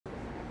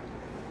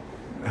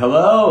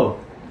Hello,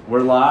 we're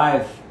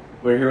live.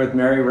 We're here with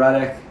Mary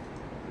Ruddick.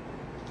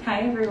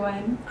 Hi,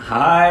 everyone.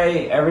 Hi,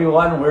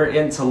 everyone. We're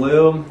in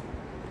Tulum.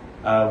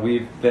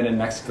 We've been in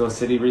Mexico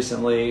City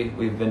recently.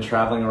 We've been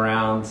traveling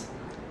around,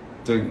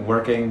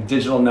 working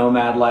digital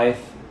nomad life,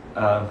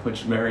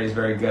 which Mary is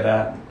very good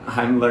at.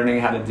 I'm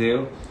learning how to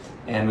do,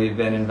 and we've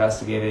been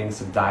investigating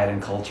some diet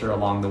and culture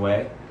along the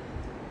way.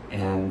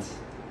 And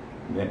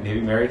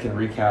maybe Mary can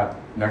recap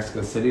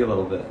Mexico City a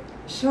little bit.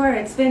 Sure,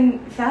 it's been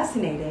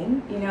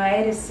fascinating. You know, I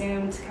had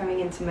assumed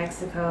coming into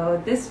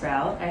Mexico this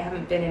route, I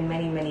haven't been in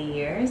many, many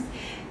years,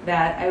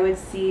 that I would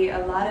see a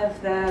lot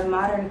of the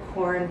modern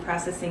corn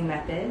processing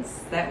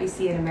methods that we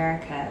see in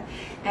America.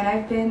 And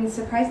I've been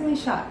surprisingly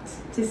shocked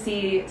to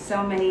see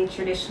so many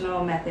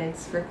traditional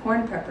methods for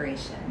corn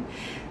preparation.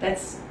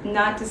 That's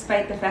not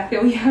despite the fact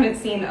that we haven't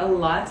seen a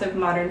lot of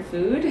modern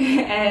food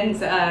and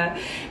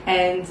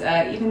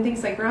even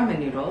things like ramen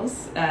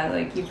noodles,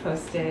 like you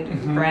posted,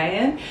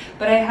 Brian.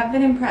 But I have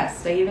been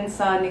impressed. I even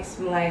saw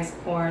nixtamalized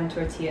corn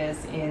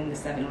tortillas in the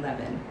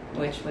 7-Eleven,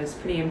 which was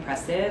pretty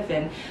impressive.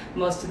 And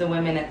most of the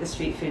women at the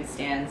street food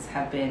stands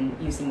have been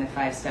using the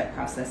 5-step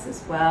process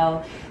as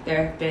well.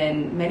 There have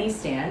been many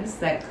stands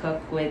that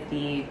cook with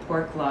the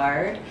pork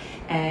lard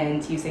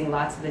and using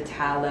lots of the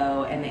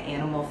tallow and the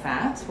animal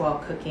fat while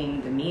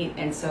cooking the meat.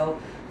 And so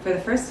for the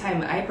first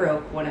time, I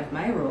broke one of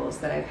my rules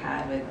that I've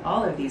had with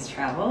all of these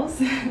travels.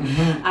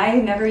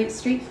 I never eat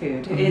street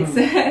food.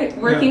 It's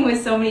working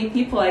with so many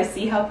people, I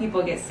see how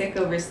people get sick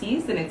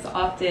overseas, and it's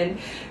often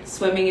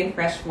swimming in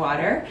fresh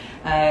water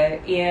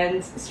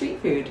and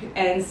street food.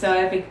 And so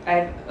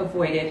I've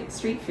avoided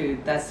street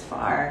food thus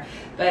far.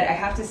 But I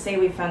have to say,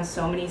 we found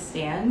so many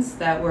stands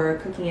that were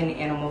cooking in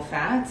animal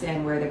fat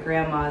and where the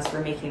grandmas were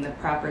making the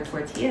proper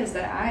tortillas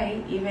that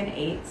I even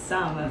ate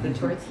some of the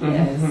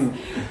tortillas.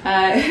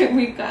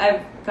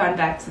 I've gone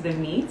back to the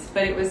meat,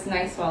 but it was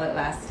nice while it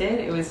lasted.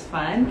 It was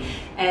fun,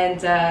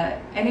 and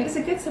it was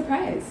a good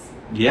surprise.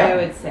 Yeah, I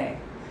would say.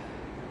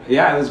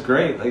 Yeah, it was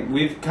great. Like,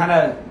 we've kind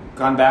of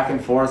gone back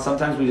and forth.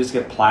 Sometimes we just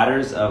get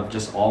platters of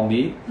just all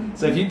meat.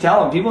 So if you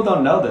tell them, people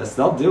don't know this,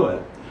 they'll do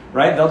it,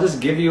 right? They'll just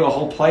give you a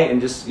whole plate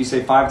and just, you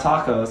say 5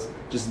 tacos,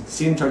 just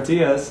sin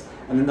tortillas,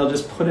 and then they'll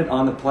just put it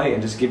on the plate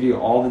and just give you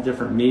all the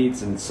different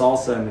meats and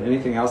salsa and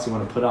anything else you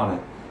want to put on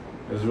it.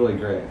 It was really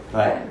great.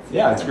 But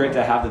yeah, it's great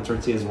to have the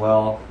tortilla as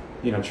well.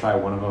 You know, try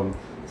one of them,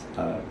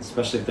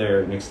 especially if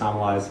they're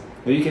nixtamalized.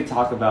 Maybe you could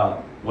talk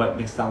about what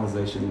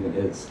nixtamalization even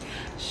is.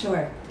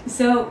 Sure.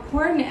 So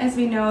corn, as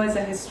we know, is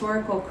a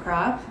historical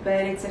crop,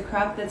 but it's a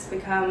crop that's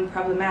become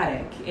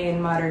problematic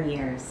in modern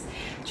years.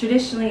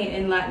 Traditionally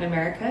in Latin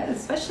America,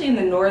 especially in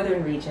the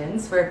northern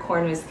regions where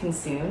corn was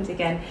consumed,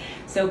 again,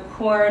 so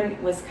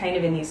corn was kind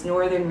of in these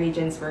northern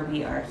regions where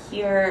we are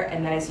here,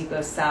 and then as you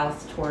go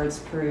south towards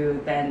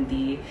Peru, then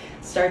the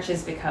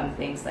starches become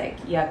things like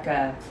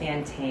yucca,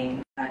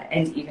 plantain,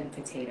 and even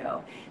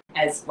potato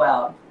as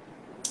well.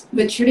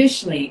 But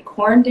traditionally,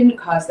 corn didn't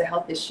cause the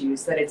health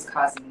issues that it's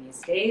causing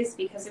these days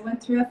because it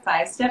went through a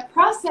 5-step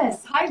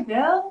process. Hi,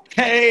 Bill.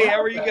 Hey,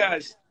 how are you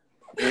guys?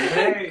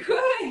 Hey.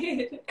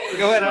 Good.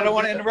 Go ahead. I don't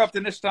want to interrupt the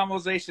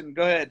nixtamalization.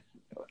 Go ahead.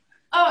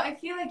 Oh, I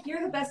feel like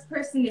you're the best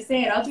person to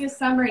say it. I'll do a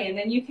summary, and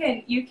then you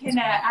can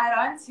add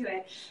on to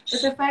it.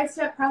 But the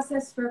 5-step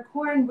process for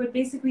corn would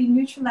basically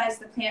neutralize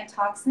the plant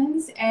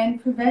toxins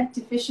and prevent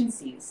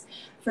deficiencies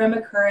from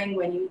occurring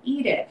when you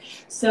eat it.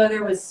 So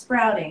there was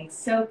sprouting,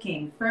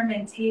 soaking,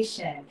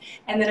 fermentation,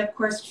 and then of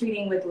course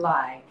treating with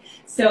lye.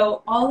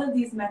 So all of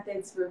these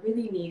methods were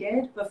really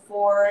needed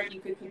before you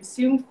could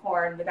consume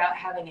corn without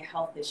having a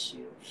health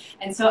issue.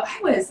 And so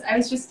I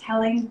was just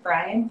telling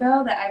Brian,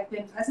 Bill, that I've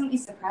been pleasantly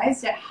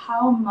surprised at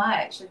how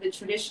much of the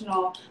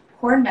traditional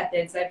corn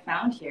methods I've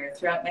found here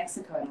throughout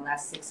Mexico in the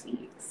last 6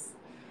 weeks.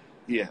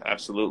 Yeah,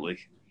 absolutely.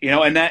 You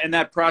know, and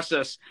that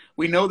process,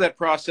 we know that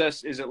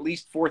process is at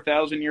least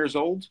 4,000 years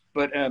old,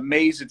 but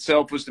maize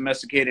itself was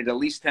domesticated at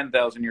least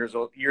 10,000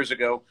 years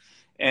ago.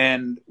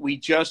 And we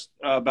just,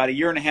 about a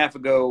year and a half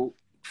ago,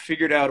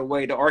 figured out a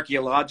way to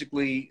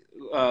archaeologically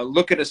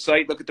look at a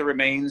site, look at the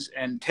remains,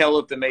 and tell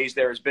if the maize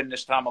there has been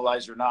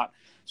nixtamalized or not.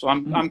 So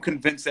I'm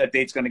convinced that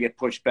date's going to get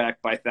pushed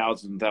back by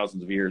thousands and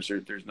thousands of years.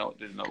 There's no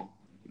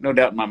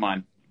doubt in my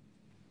mind.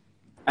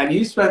 And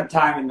you spent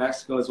time in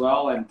Mexico as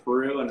well, and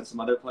Peru, and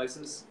some other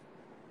places?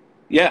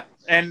 Yeah,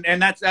 and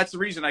that's the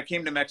reason I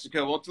came to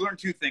Mexico. Well, to learn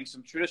 2 things: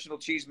 some traditional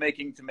cheese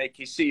making to make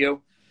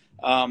quesillo,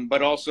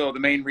 but also the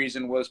main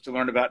reason was to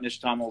learn about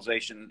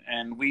nixtamalization.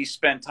 And we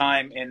spent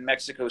time in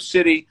Mexico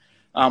City.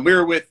 We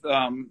were with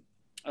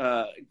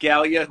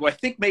Galia, who I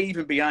think may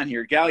even be on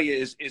here.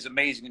 Galia is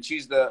amazing, and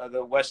she's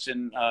the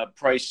Weston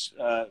Price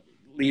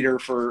leader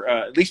for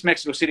at least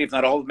Mexico City, if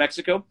not all of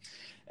Mexico.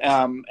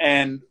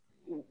 And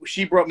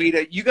she brought me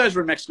to. You guys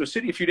were in Mexico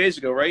City a few days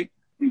ago, right?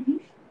 Mm-hmm.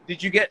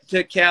 Did you get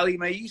to Cali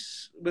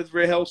Maíz with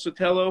Rahel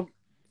Sotelo?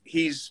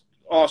 He's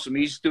awesome.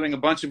 He's doing a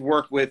bunch of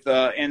work with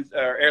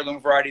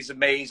heirloom varieties of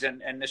maize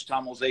and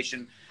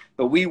nixtamalization.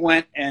 But we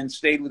went and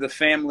stayed with a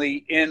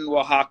family in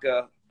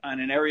Oaxaca in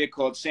an area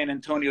called San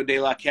Antonio de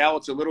la Cal.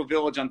 It's a little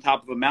village on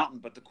top of a mountain.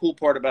 But the cool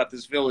part about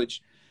this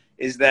village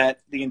is that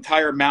the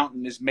entire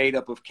mountain is made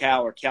up of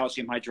cal or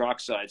calcium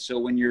hydroxide. So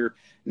when you're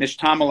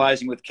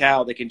nishtamalizing with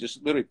cal, they can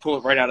just literally pull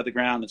it right out of the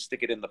ground and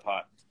stick it in the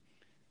pot.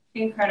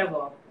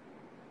 Incredible.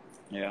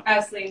 Yeah.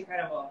 Absolutely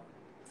incredible.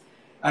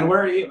 And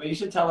where are you? You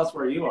should tell us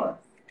where you are.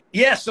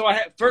 Yeah, so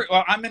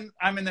I'm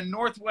in the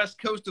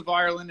northwest coast of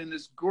Ireland in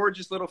this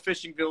gorgeous little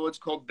fishing village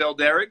called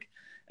Belderrig,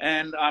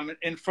 and I'm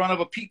in front of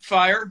a peat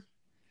fire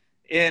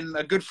in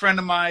a good friend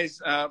of mine's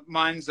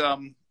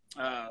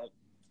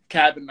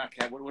cabin, not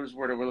cabin. What is the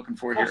word we're looking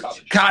for here?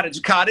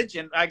 Cottage.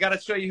 And I got to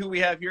show you who we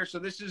have here. So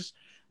this is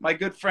my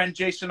good friend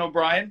Jason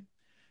O'Brien,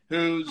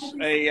 who's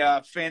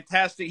a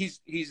fantastic.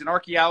 He's an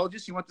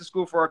archaeologist. He went to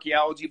school for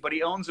archaeology, but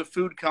he owns a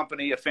food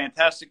company,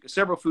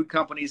 several food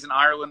companies in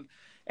Ireland.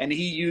 And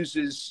he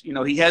uses,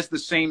 he has the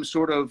same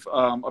sort of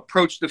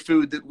approach to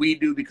food that we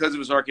do because of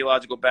his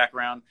archaeological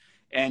background.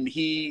 And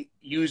he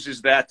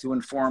uses that to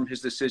inform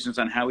his decisions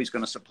on how he's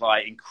going to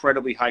supply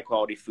incredibly high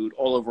quality food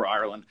all over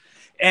Ireland.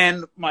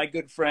 And my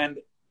good friend,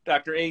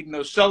 Dr. Aidan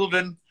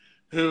O'Sullivan,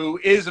 who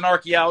is an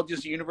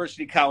archaeologist at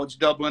University College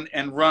Dublin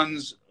and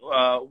runs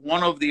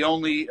one of the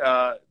only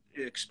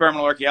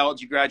experimental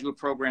archaeology graduate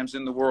programs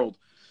in the world.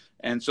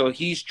 And so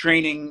he's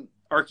training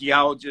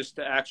archaeologists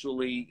to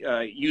actually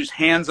use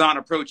hands-on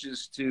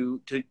approaches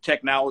to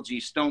technology,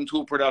 stone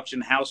tool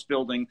production, house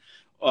building,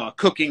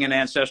 cooking in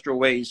ancestral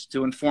ways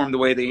to inform the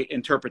way they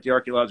interpret the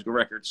archaeological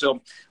record.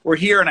 So we're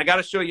here, and I got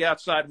to show you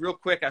outside real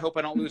quick. I hope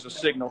I don't lose a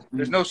signal.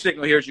 There's no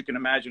signal here, as you can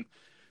imagine.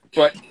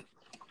 But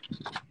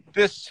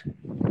this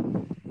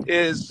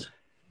is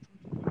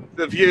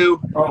the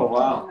view. Oh,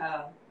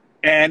 wow.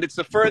 And it's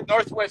the further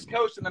northwest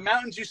coast, and the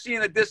mountains you see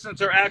in the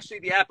distance are actually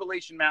the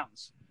Appalachian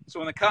Mountains. So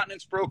when the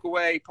continents broke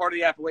away, part of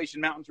the Appalachian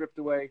Mountains ripped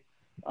away.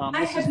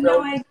 I had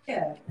no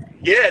idea.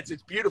 Yeah, it's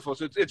beautiful.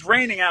 So it's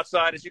raining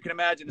outside, as you can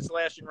imagine. It's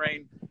lashing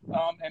rain.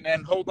 And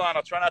then, hold on,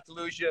 I'll try not to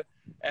lose you.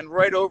 And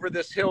right over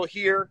this hill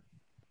here.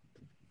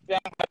 Down.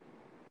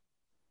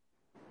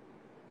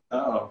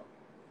 Uh-oh.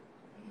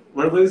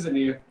 We're losing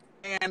you.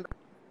 And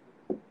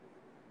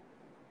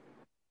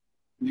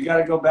you got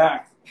to go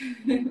back.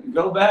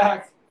 Go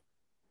back.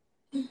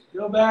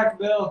 Go back,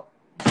 Bill.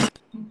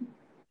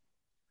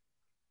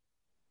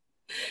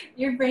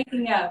 You're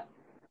breaking up.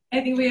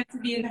 I think we have to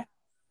be in the...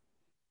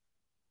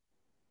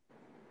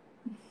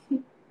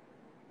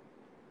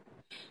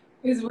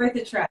 It was worth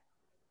a try.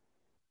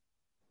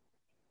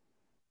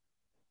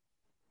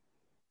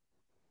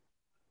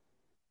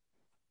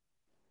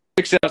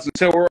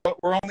 So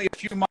we're only a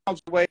few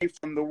miles away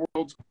from the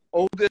world's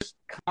oldest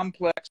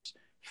complex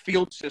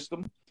field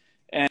system,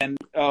 and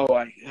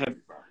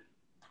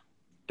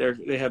there's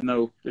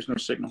no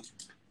signal.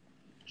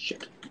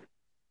 Shit.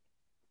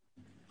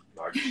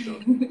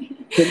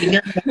 Can you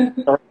hear me?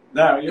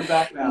 No, you're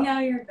back now. Now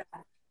you're back.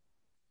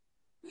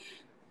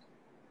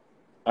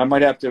 I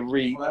might have to Well,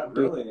 that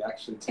really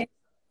actually takes...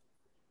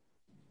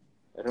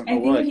 I don't know I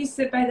think why. if you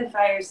sit by the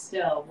fire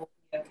still, we'll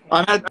be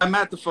okay. I'm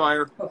at the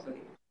fire. Hopefully.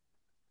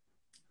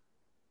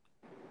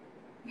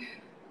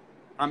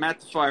 I'm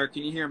at the fire.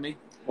 Can you hear me?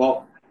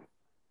 Well,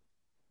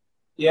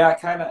 yeah,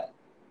 kind of.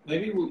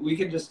 Maybe we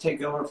can just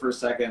take over for a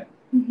second.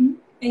 Mm-hmm.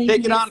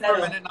 Take it on for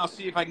a minute, and I'll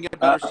see if I can get a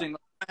better signal.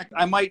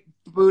 I might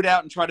boot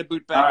out and try to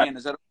boot back in.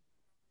 Is that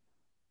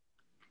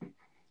okay?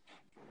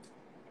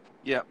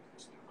 Yeah.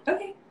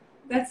 Okay,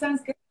 that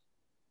sounds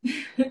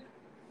good.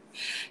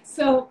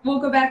 So we'll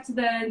go back to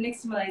the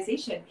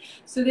nixtamalization.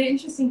 So the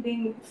interesting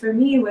thing for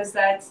me was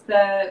that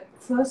the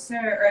closer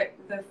or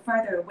the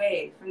farther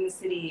away from the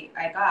city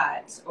I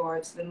got, or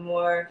to the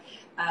more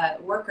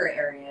worker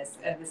areas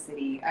of the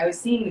city, I was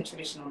seeing the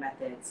traditional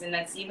methods. And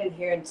that's even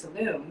here in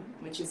Tulum,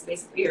 which is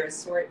basically a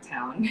resort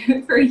town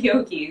for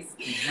yogis.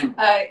 Mm-hmm.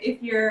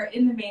 If you're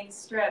in the main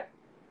strip,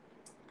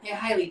 I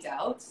highly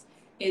doubt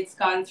it's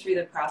gone through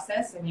the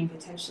process. I mean,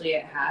 potentially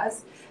it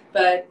has.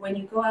 But when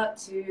you go out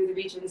to the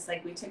regions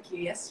like we took you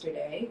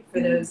yesterday for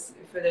those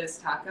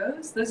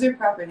tacos, those are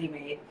properly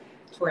made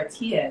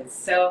tortillas.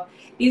 So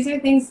these are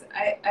things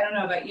I don't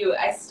know about you,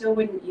 I still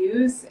wouldn't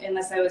use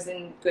unless I was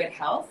in good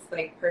health,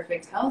 like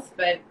perfect health.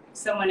 But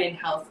someone in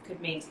health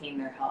could maintain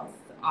their health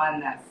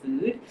on that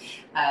food,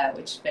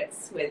 which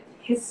fits with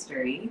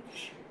history.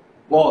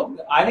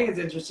 Well, I think it's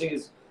interesting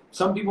is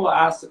some people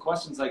ask the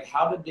questions like,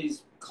 how did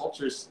these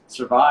cultures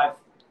survive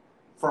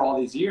for all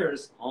these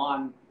years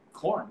on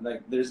corn?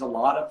 Like, there's a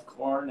lot of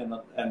corn,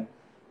 and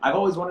I've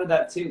always wondered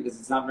that too, because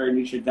it's not very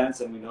nutrient dense,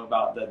 and we know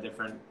about the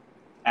different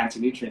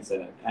anti-nutrients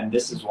in it. And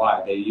this is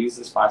why they use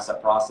this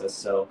 5-step process,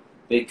 so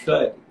they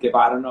could get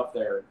by. I don't know if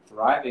they're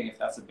thriving, if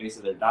that's the base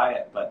of their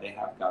diet, but they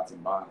have gotten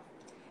by.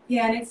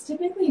 Yeah, and it's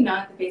typically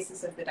not the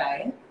basis of the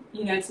diet.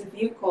 You know, it's a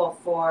vehicle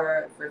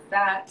for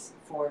fat,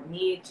 for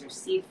meat or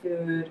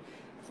seafood,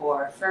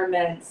 for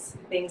ferments,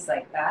 things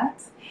like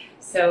that.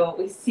 So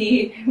we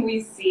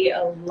see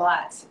a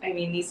lot. I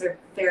mean, these are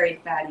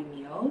very fatty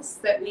meals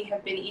that we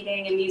have been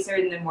eating, and these are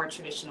in the more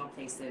traditional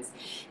places.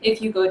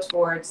 If you go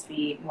towards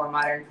the more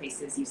modern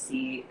places, you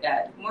see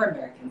more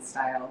American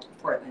style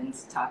Portland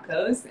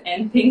tacos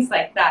and things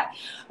like that.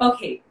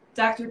 Okay,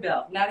 Dr.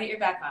 Bill, now that you're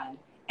back on,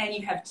 and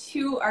you have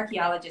two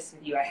archaeologists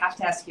with you. I have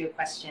to ask you a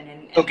question,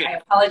 and Okay. I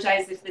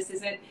apologize if this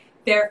isn't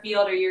their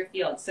field or your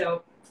field,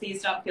 so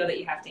please don't feel that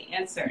you have to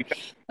answer.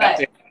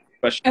 But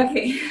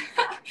okay,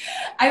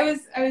 I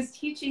was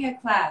teaching a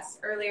class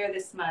earlier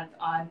this month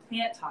on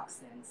plant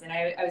toxins, and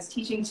I was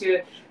teaching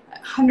to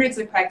hundreds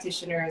of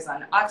practitioners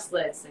on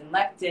oxalates and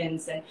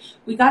lectins, and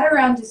we got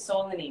around to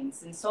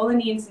solanines, and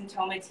solanines and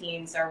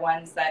tomatines are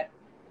ones that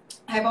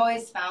I've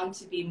always found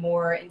to be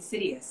more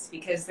insidious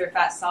because they're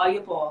fat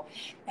soluble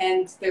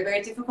and they're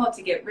very difficult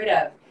to get rid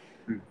of.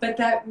 But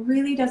that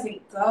really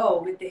doesn't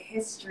go with the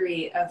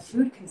history of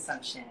food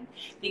consumption,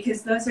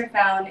 because those are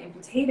found in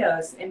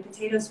potatoes, and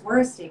potatoes were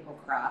a staple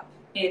crop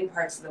in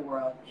parts of the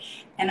world.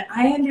 And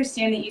I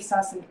understand that you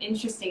saw some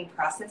interesting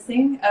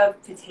processing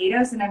of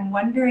potatoes, and I'm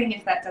wondering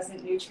if that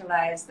doesn't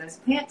neutralize those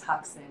plant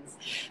toxins.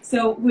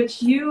 So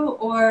would you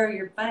or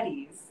your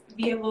buddies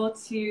be able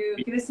to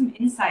give us some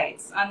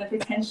insights on the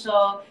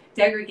potential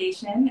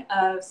degradation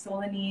of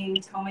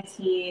solanine,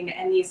 tomatine,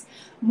 and these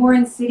more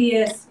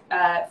insidious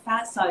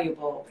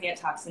fat-soluble plant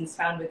toxins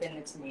found within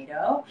the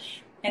tomato?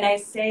 And I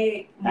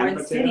say more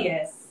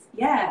insidious.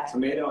 Yeah.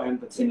 Tomato and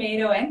potato.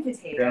 Tomato and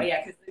potato,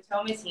 yeah, because the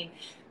tomatine,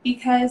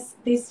 because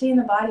they stay in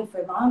the body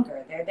for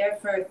longer. They're there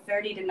for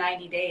 30 to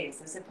 90 days,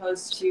 as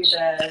opposed to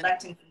the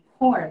lectin from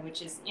corn,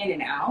 which is in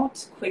and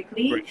out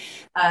quickly.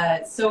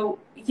 So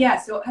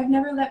I've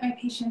never let my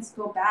patients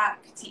go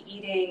back to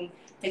eating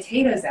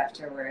potatoes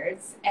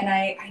afterwards, and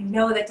I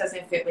know that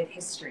doesn't fit with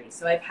history.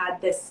 So I've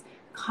had this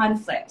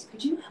conflict.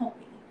 Could you help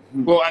me?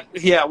 Well,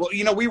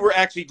 we were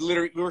actually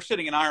we were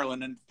sitting in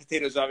Ireland, and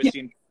potatoes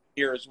obviously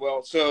here as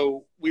well.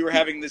 So we were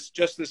having this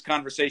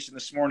conversation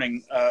this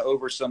morning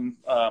over some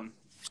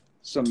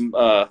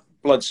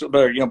blood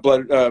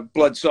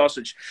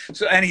sausage.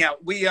 So anyhow,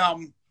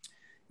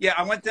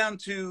 I went down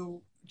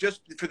to,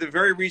 just for the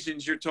very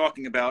reasons you're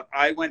talking about,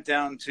 I went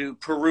down to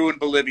Peru and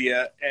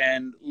Bolivia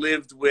and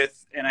lived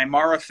with an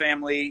Aymara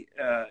family,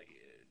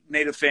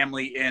 native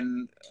family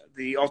in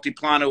the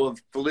Altiplano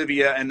of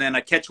Bolivia, and then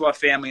a Quechua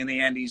family in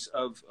the Andes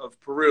of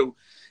Peru.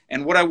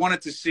 And what I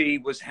wanted to see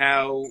was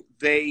how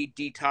they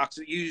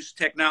use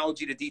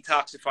technology to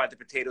detoxify the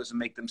potatoes and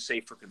make them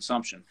safe for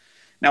consumption.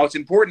 Now, it's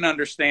important to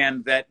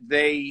understand that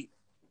they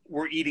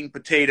were eating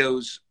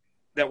potatoes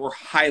that were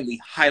highly,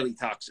 highly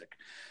toxic.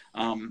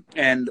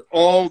 And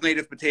all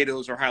native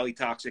potatoes are highly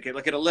toxic,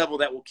 at a level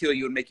that will kill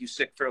you and make you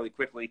sick fairly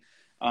quickly.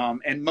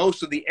 And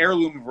most of the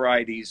heirloom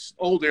varieties,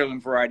 old heirloom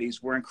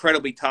varieties, were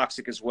incredibly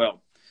toxic as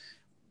well.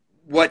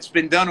 What's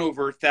been done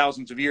over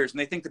thousands of years, and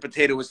they think the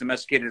potato was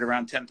domesticated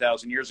around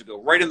 10,000 years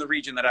ago, right in the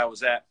region that I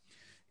was at,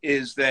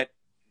 is that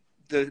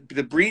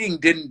the breeding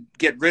didn't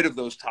get rid of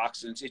those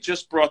toxins. It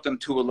just brought them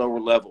to a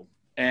lower level.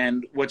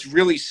 And what's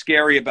really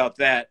scary about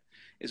that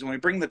is when we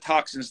bring the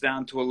toxins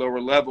down to a lower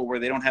level where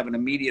they don't have an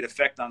immediate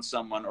effect on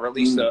someone, or at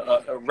least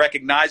a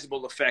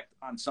recognizable effect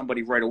on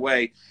somebody right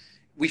away,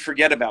 we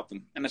forget about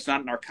them, and it's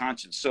not in our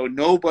conscience. So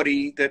most of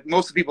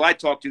the people I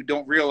talk to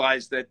don't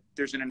realize that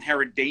there's an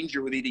inherent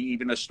danger with eating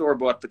even a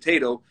store-bought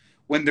potato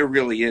when there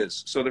really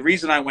is. So the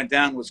reason I went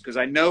down was because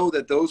I know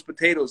that those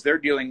potatoes they're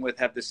dealing with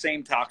have the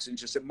same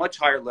toxins, just at much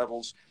higher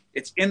levels.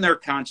 It's in their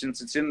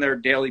conscience. It's in their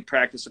daily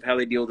practice of how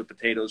they deal with the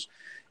potatoes.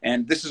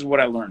 And this is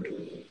what I learned.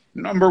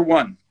 Number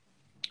one,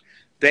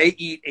 they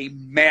eat a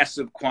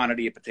massive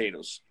quantity of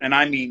potatoes. And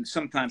I mean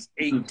sometimes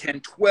 8, 10,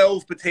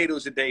 12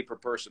 potatoes a day per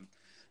person.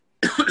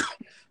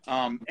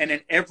 And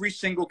in every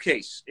single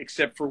case,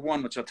 except for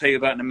one, which I'll tell you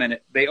about in a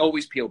minute, they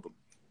always peeled them,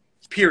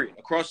 period,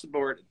 across the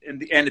board.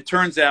 And it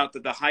turns out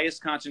that the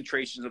highest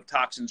concentrations of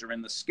toxins are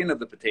in the skin of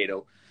the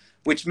potato,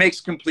 which makes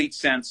complete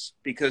sense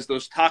because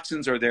those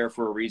toxins are there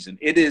for a reason.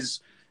 It is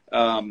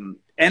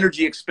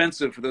energy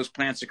expensive for those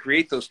plants to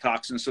create those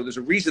toxins, so there's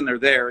a reason they're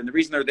there, and the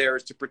reason they're there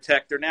is to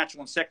protect their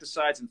natural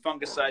insecticides and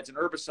fungicides and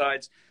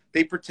herbicides.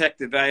 They protect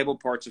the valuable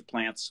parts of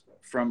plants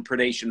from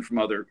predation from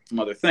other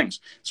things.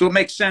 So it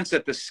makes sense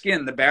that the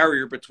skin, the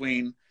barrier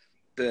between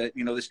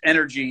this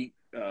energy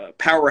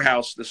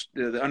powerhouse,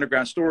 the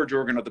underground storage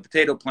organ of the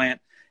potato plant,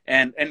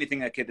 and anything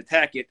that could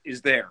attack it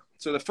is there.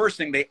 So the first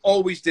thing they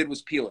always did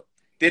was peel it.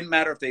 Didn't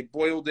matter if they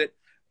boiled it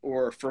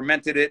or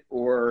fermented it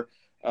or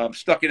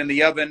stuck it in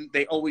the oven,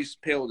 they always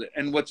peeled it.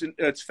 And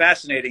what's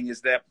fascinating is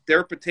that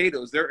their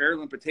potatoes, their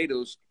heirloom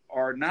potatoes,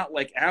 are not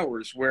like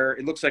ours, where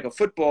it looks like a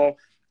football,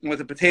 and with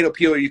a potato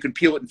peeler, you can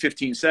peel it in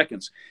 15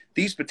 seconds.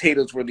 These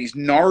potatoes were these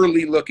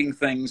gnarly looking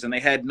things, and they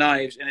had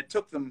knives, and it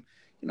took them,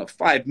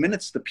 5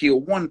 minutes to peel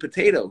one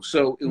potato.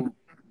 So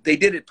they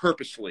did it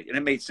purposefully, and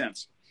it made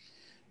sense.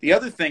 The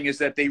other thing is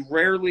that they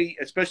rarely,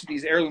 especially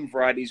these heirloom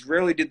varieties,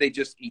 rarely did they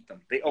just eat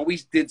them. They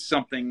always did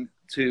something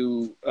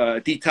to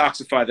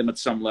detoxify them at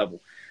some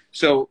level.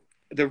 So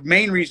the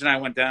main reason I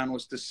went down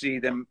was to see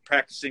them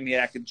practicing the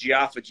act of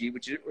geophagy,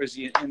 which is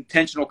the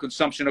intentional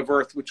consumption of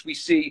earth, which we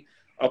see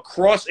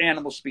across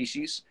animal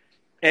species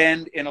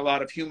and in a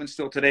lot of humans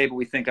still today. But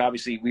we think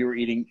obviously we were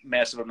eating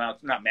massive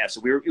amounts, not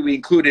massive, we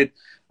included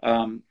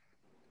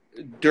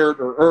dirt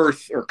or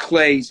earth or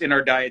clays in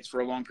our diets for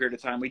a long period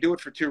of time. We do it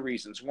for two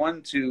reasons.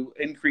 One, to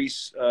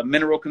increase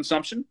mineral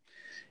consumption,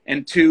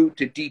 and two,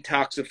 to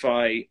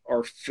detoxify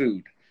our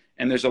food.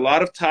 And there's a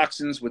lot of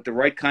toxins with the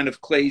right kind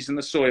of clays in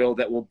the soil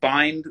that will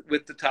bind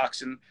with the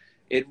toxin.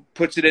 It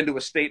puts it into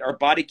a state our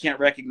body can't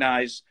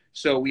recognize.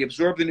 So we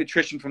absorb the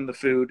nutrition from the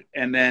food,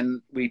 and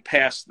then we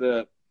pass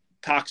the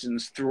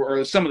toxins through,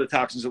 or some of the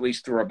toxins at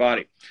least, through our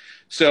body.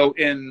 So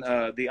in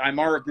the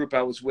Aymara group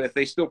I was with,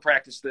 they still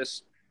practice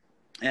this,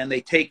 and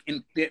they take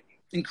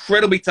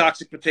incredibly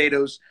toxic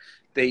potatoes.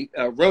 They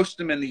roast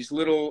them in these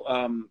little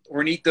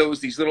hornitos,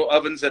 these little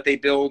ovens that they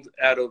build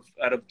out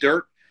of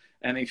dirt.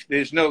 And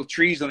there's no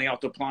trees on the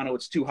Altiplano;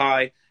 it's too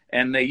high.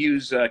 And they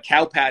use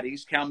cow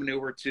patties, cow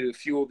manure, to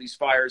fuel these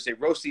fires. They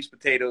roast these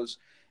potatoes,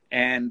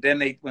 and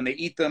then when they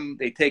eat them,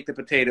 they take the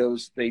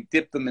potatoes, they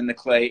dip them in the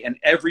clay, and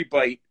every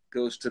bite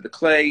goes to the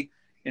clay,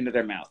 into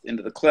their mouth,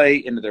 into the clay,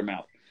 into their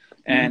mouth.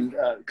 And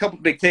a couple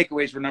of big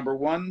takeaways were, number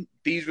one,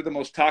 these were the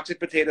most toxic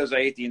potatoes I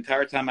ate the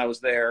entire time I was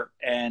there,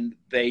 and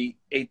they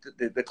ate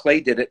the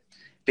clay did it.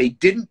 They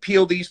didn't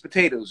peel these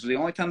potatoes. It was the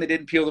only time they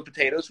didn't peel the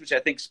potatoes, which I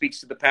think speaks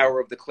to the power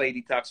of the clay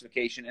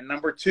detoxification. And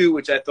number two,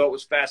 which I thought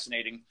was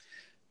fascinating,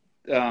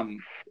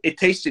 it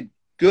tasted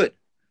good.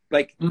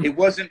 Like, it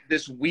wasn't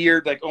this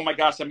weird, like, oh my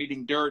gosh, I'm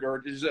eating dirt,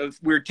 or there's a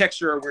weird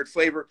texture or weird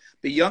flavor.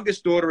 The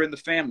youngest daughter in the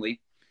family,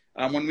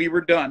 when we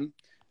were done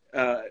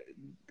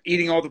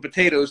eating all the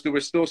potatoes, there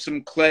was still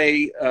some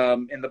clay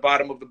in the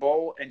bottom of the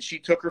bowl, and she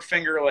took her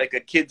finger like a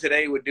kid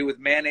today would do with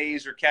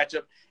mayonnaise or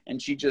ketchup,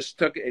 and she just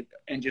took it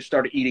and just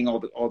started eating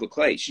all the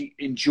clay. She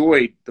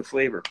enjoyed the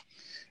flavor.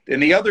 In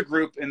the other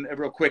group,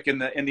 real quick, in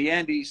the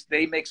Andes,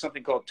 they make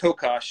something called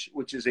tokash,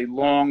 which is a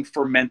long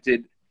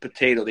fermented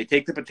potato. They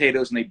take the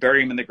potatoes and they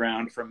bury them in the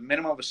ground for a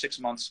minimum of 6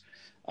 months.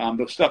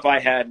 The stuff I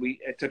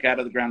took out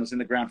of the ground was in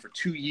the ground for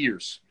 2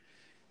 years.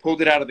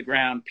 Pulled it out of the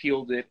ground,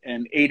 peeled it,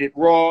 and ate it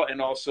raw,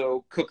 and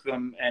also cooked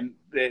them. And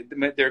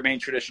their main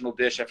traditional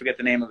dish, I forget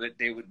the name of it,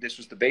 this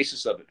was the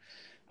basis of it.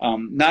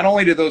 Not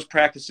only do those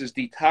practices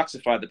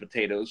detoxify the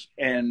potatoes,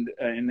 and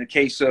in the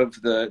case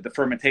of the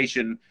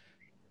fermentation,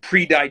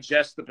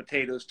 pre-digest the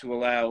potatoes to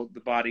allow the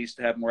bodies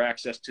to have more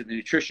access to the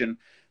nutrition,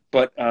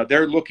 but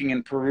they're looking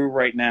in Peru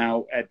right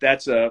now at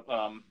the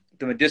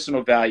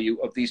medicinal value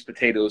of these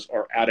potatoes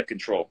are out of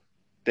control.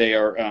 They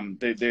are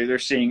they're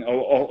seeing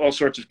all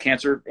sorts of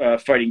cancer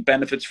fighting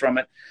benefits from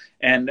it,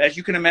 and as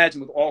you can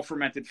imagine, with all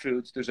fermented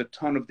foods, there's a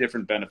ton of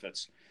different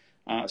benefits.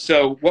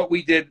 So what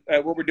we're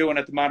doing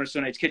at the Modern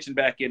Stone Age Kitchen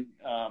back in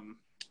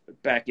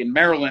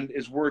Maryland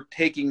is we're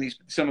taking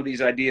some of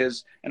these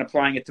ideas and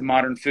applying it to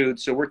modern food.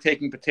 So we're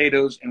taking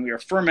potatoes and we are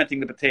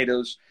fermenting the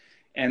potatoes,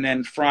 and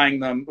then frying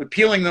them,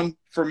 peeling them,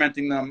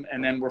 fermenting them,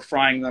 and then we're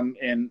frying them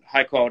in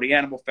high quality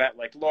animal fat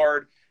like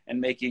lard, and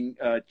making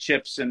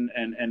chips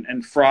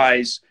and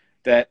fries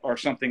that are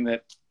something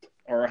that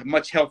are a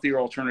much healthier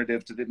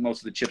alternative to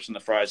most of the chips and the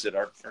fries that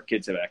our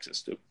kids have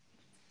access to.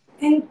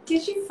 And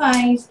did you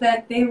find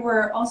that they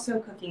were also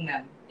cooking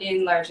them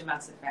in large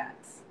amounts of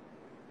fats?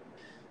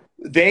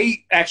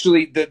 They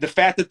actually, the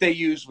fat that they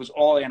used was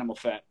all animal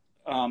fat.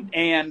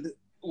 And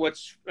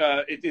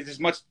it is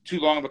much too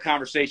long of a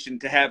conversation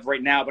to have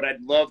right now, but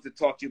I'd love to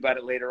talk to you about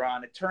it later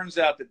on. It turns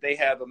out that they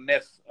have a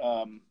myth.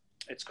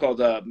 It's called,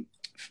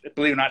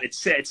 believe it or not,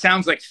 it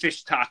sounds like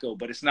fish taco,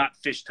 but it's not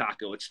fish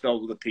taco. It's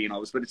spelled with a P and all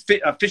this, but it's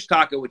fish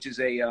taco, which is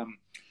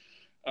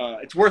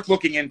it's worth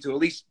looking into, at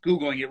least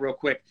Googling it real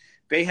quick.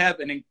 They have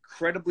an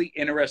incredibly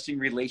interesting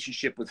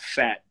relationship with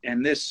fat.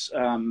 And this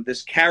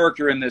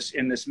character in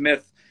this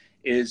myth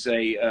is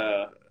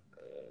a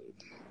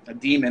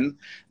demon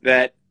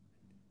that,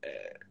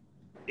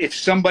 if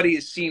somebody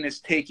is seen as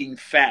taking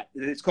fat,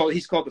 he's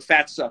called the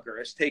fat sucker,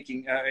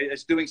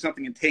 as doing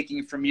something and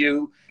taking from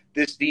you.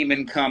 This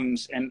demon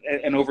comes and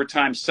over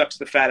time sucks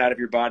the fat out of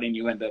your body, and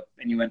you end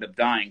up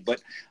dying.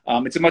 But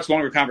it's a much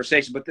longer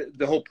conversation. But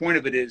the whole point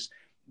of it is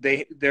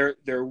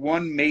they're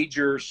one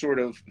major sort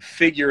of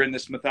figure in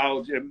this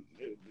mythology,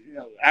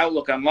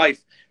 outlook on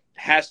life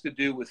has to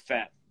do with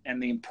fat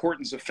and the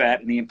importance of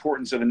fat and the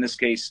importance of, in this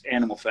case,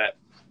 animal fat.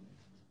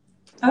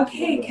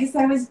 Okay, because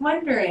I was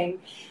wondering,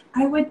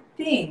 I would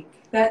think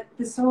that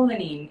the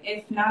solanine,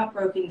 if not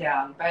broken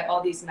down by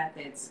all these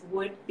methods,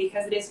 would,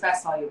 because it is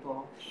fat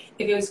soluble,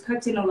 if it was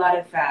cooked in a lot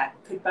of fat,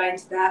 could bind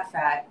to that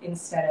fat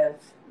instead of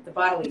the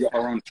bodily fat.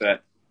 Our own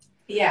fat.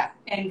 Yeah,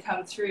 and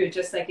come through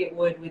just like it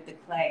would with the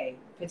clay,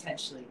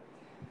 potentially.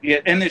 Yeah,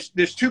 and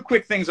there's two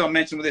quick things I'll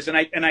mention with this, and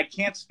I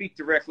can't speak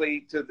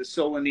directly to the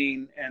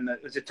solanine and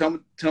is it how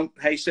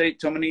you say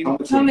tomatine?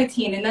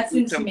 Tomatine, and that's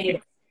in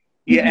tomatoes.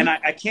 Yeah, and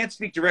I can't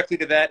speak directly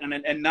to that,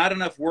 and not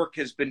enough work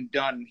has been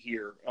done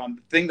here. The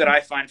thing that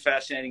I find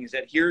fascinating is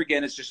that here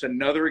again is just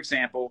another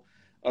example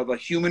of a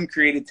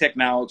human-created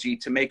technology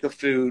to make a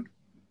food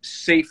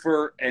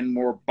safer and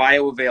more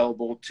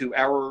bioavailable to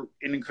our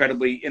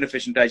incredibly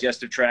inefficient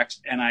digestive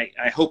tracts, and I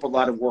hope a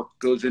lot of work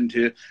goes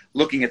into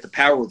looking at the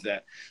power of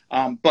that.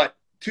 But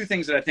two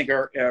things that I think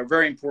are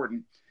very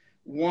important.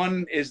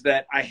 One is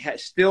that I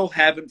still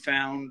haven't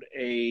found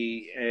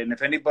and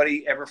if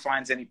anybody ever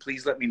finds any,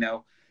 please let me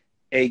know,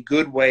 a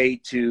good way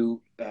to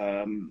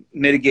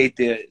mitigate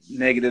the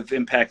negative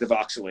impact of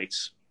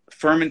oxalates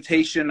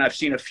fermentation, I've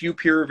seen a few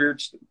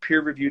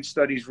peer-reviewed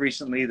studies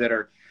recently that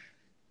are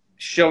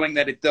showing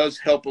that it does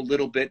help a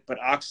little bit, but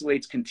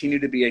oxalates continue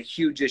to be a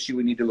huge issue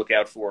we need to look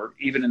out for,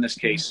 even in this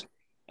case.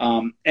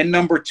 And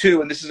number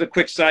two, and this is a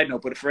quick side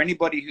note, but for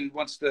anybody who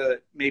wants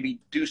to maybe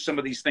do some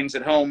of these things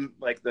at home,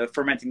 like the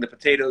fermenting the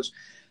potatoes,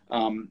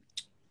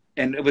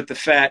 and with the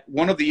fat,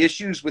 one of the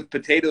issues with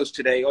potatoes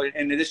today,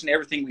 in addition to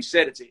everything we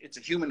said, it's a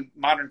human,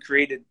 modern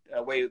created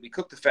way that we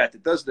cook the fat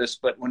that does this.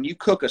 But when you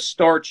cook a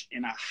starch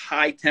in a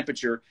high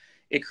temperature,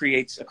 it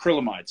creates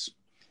acrylamides.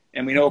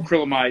 And we know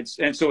acrylamides,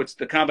 and so it's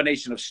the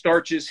combination of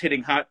starches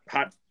hitting hot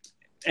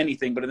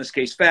anything, but in this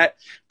case, fat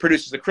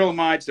produces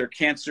acrylamides. They're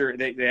cancer.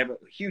 They have a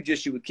huge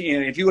issue with,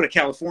 if you go to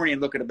California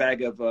and look at a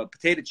bag of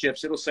potato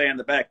chips, it'll say on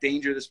the back,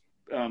 danger, this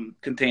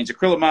contains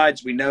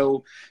acrylamides. We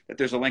know that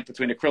there's a link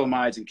between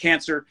acrylamides and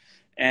cancer.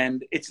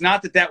 And it's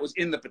not that that was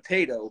in the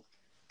potato.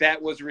 That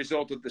was a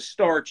result of the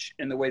starch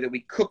and the way that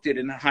we cooked it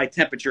in a high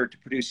temperature to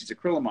produce these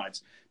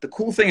acrylamides. The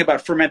cool thing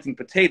about fermenting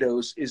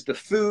potatoes is the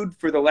food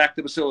for the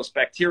lactobacillus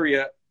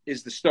bacteria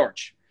is the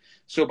starch.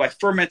 So by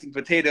fermenting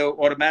potato,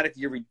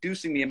 automatically you're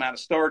reducing the amount of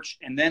starch.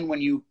 And then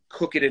when you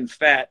cook it in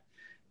fat,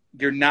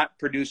 you're not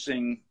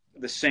producing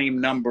the same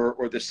number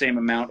or the same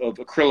amount of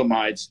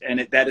acrylamides.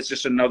 And that is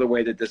just another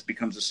way that this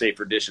becomes a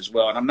safer dish as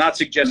well. And I'm not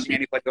suggesting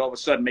anybody all of a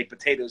sudden make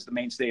potatoes the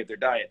mainstay of their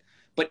diet.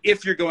 But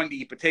if you're going to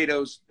eat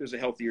potatoes, there's a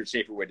healthier,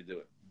 safer way to do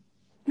it.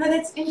 No,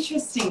 that's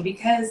interesting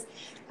because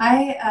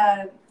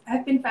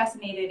I've been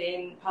fascinated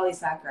in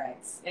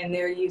polysaccharides and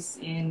their use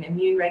in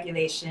immune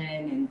regulation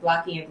and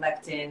blocking of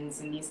lectins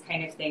and these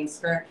kind of things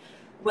for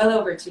well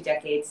over 2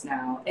 decades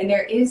now. And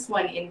there is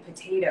one in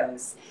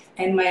potatoes.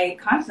 And my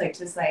conflict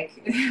was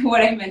like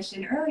what I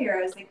mentioned earlier.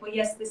 I was like, well,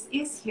 yes, this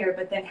is here,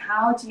 but then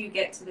how do you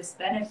get to this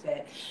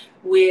benefit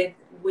with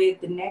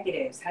the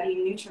negatives? How do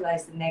you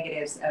neutralize the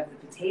negatives of the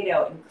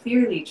potato? And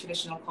clearly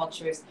traditional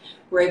cultures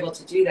were able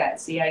to do that.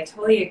 So yeah, I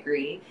totally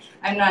agree.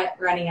 I'm not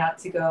running out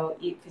to go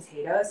eat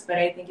potatoes, but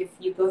I think if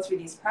you go through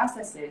these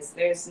processes,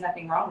 there's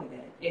nothing wrong with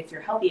it. If you're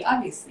healthy,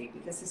 obviously,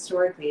 because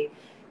historically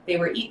they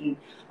were eaten.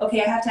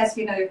 Okay, I have to ask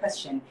you another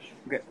question.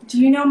 Okay.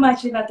 Do you know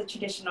much about the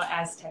traditional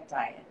Aztec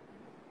diet?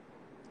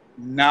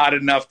 Not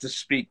enough to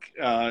speak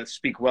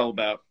well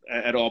about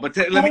at all. But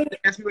let me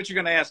ask me what you're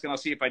going to ask, and I'll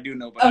see if I do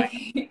know. But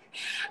okay.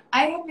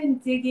 I have been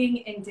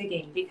digging and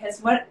digging because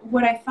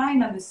what I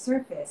find on the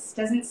surface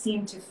doesn't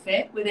seem to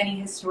fit with any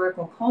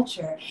historical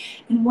culture.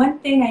 And one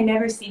thing I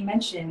never see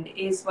mentioned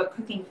is what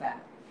cooking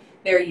fat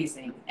they're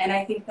using. And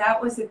I think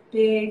that was a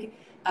big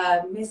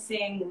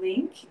missing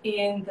link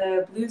in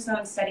the Blue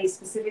Zone study,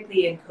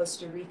 specifically in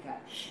Costa Rica.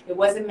 It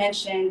wasn't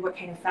mentioned what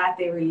kind of fat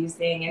they were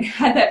using, and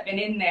had that been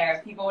in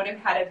there, people would have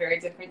had a very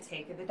different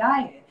take of the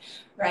diet,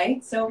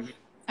 right? So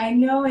I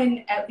know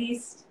in at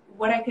least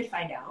what I could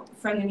find out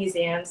from the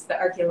museums, the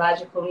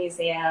Archaeological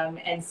Museum,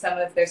 and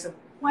there's a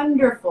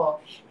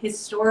wonderful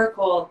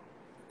historical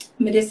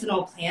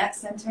medicinal plant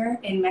center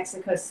in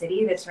Mexico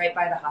City that's right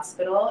by the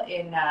hospital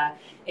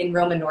in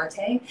Roma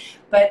Norte.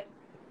 But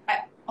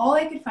all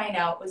I could find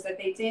out was that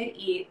they did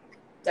eat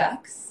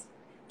ducks,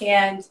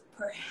 and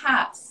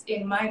perhaps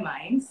in my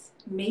mind,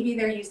 maybe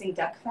they're using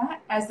duck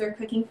fat as their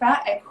cooking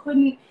fat. I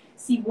couldn't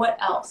see what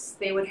else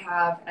they would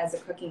have as a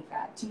cooking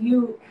fat. Do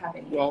you have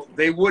any? Well,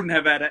 they wouldn't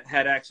have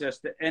had access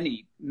to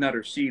any nut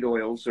or seed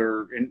oils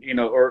or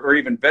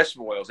even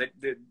vegetable oils.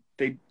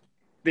 It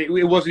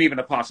wasn't even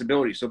a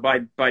possibility. So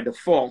by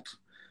default,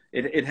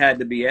 it had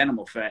to be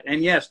animal fat.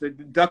 And yes, the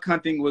duck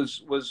hunting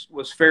was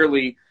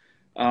fairly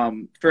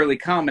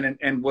common.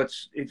 And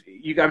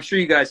I'm sure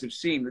you guys have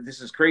seen that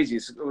this is crazy.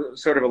 It's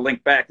sort of a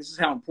link back. This is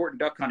how important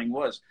duck hunting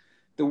was.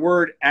 The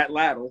word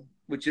atlatl,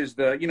 which is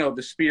the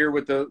spear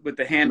with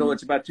the handle,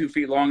 it's about 2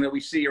 feet long, that we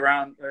see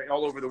around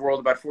all over the world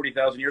about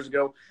 40,000 years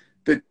ago.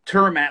 The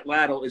term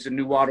atlatl is a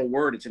Nahuatl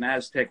word. It's an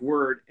Aztec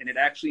word, and it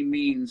actually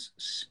means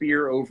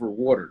spear over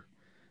water.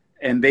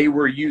 And they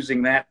were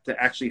using that to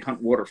actually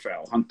hunt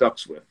waterfowl, hunt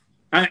ducks with,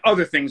 and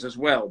other things as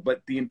well.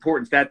 But the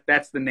importance,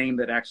 that's the name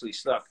that actually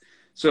stuck.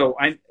 So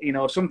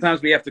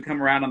sometimes we have to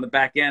come around on the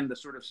back end to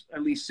sort of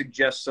at least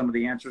suggest some of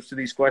the answers to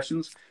these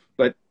questions.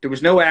 But there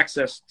was no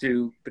access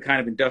to the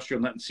kind of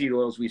industrial nut and seed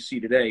oils we see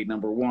today.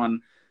 Number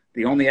one,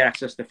 the only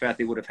access to fat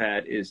they would have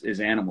had is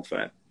animal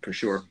fat, for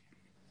sure.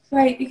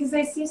 Right, because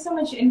I see so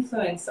much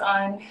influence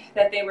on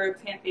that they were a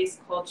plant-based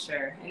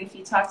culture. And if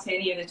you talk to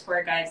any of the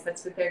tour guides,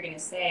 that's what they're going to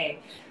say.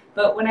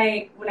 But when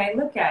I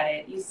look at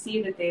it, you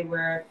see that they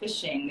were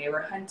fishing, they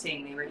were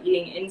hunting, they were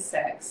eating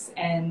insects.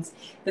 And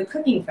the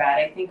cooking fat,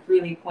 I think,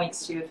 really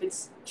points to if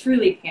it's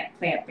truly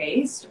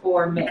plant-based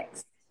or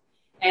mixed.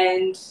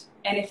 And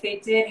if they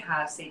did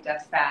have, say,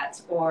 duck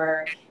fat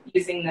or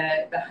using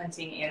the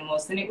hunting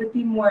animals, then it would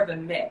be more of a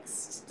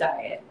mixed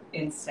diet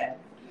instead.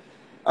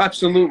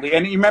 Absolutely.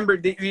 And you remember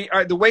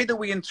the way that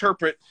we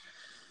interpret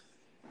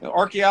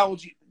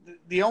archaeology,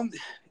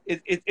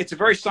 it's a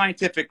very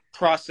scientific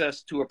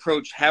process to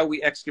approach how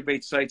we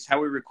excavate sites, how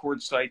we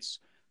record sites.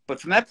 But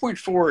from that point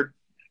forward,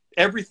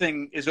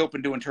 everything is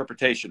open to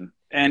interpretation.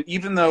 And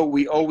even though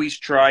we always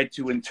try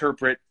to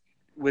interpret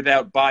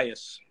without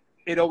bias,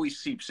 it always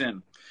seeps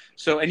in.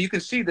 So, and you can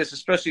see this,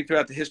 especially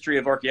throughout the history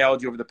of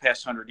archaeology over the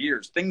past 100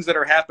 years. Things that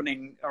are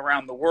happening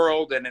around the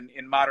world and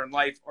in modern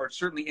life are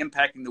certainly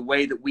impacting the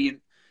way that we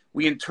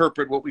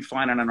interpret what we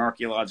find on an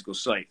archaeological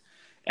site.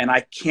 And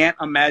I can't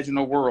imagine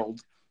a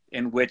world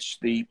in which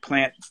the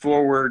plant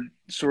forward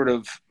sort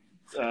of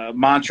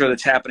mantra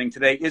that's happening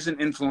today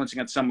isn't influencing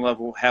at some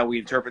level how we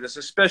interpret this,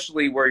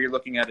 especially where you're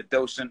looking at a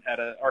docent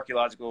at an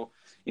archaeological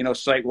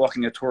site,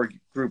 walking a tour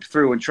group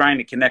through and trying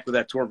to connect with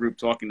that tour group,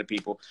 talking to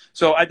people.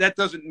 So that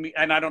doesn't mean,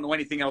 and I don't know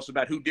anything else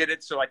about who did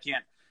it, so I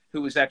can't,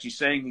 who is actually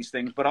saying these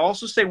things. But I'll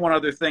also say one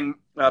other thing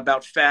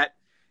about fat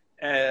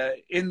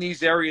in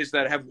these areas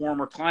that have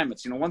warmer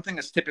climates. One thing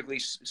that's typically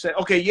said,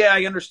 okay, yeah,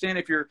 I understand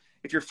if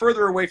you're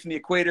further away from the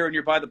equator and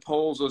you're by the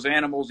poles, those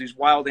animals, these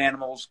wild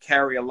animals,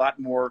 carry a lot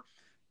more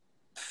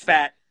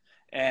fat,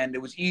 and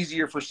it was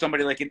easier for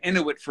somebody like an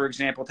Inuit, for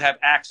example, to have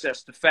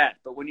access to fat.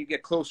 But when you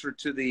get closer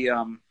to the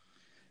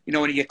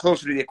when you get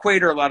closer to the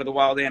equator, a lot of the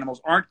wild animals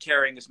aren't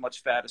carrying as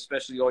much fat,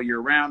 especially all year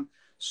round.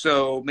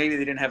 So maybe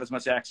they didn't have as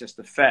much access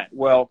to fat.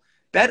 Well,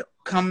 that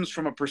comes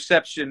from a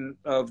perception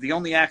of the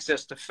only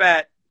access to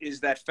fat is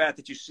that fat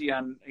that you see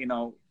on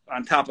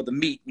top of the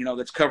meat,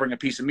 that's covering a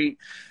piece of meat.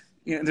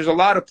 There's a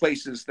lot of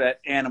places that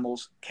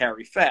animals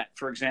carry fat.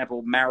 For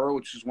example, marrow,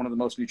 which is one of the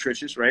most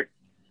nutritious, right?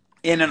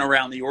 In and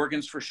around the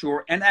organs for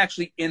sure, and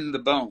actually in the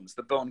bones,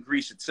 the bone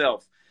grease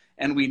itself.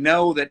 And we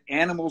know that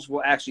animals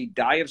will actually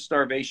die of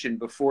starvation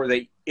before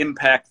they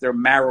impact their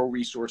marrow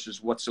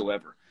resources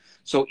whatsoever.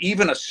 So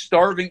even a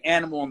starving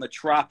animal in the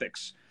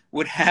tropics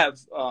would have,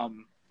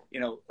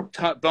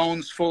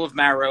 bones full of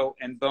marrow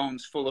and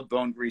bones full of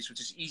bone grease,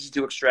 which is easy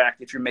to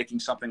extract if you're making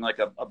something like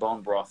a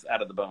bone broth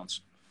out of the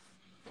bones.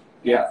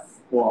 Yeah,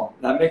 well,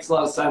 that makes a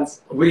lot of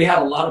sense. We had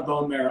a lot of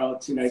bone marrow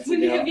 2 nights ago.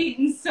 We have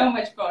eaten so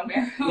much bone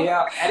marrow.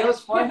 Yeah, and it was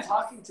fun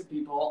talking to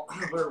people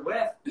we're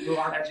with who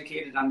aren't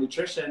educated on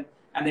nutrition,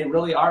 and they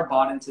really are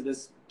bought into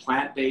this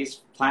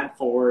plant-based,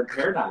 plant-forward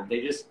paradigm. They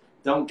just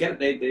don't get it.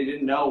 They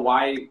didn't know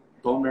why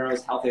bone marrow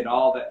is healthy at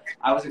all. But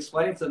I was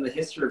explaining to them the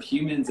history of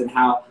humans and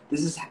how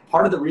this is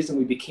part of the reason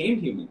we became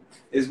human,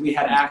 is we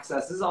had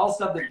access. This is all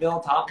stuff that Bill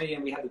taught me,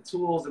 and we had the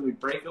tools, and we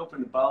break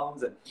open the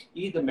bones and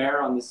eat the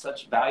marrow, and there's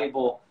such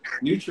valuable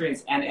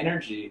nutrients and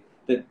energy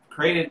that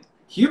created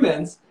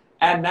humans.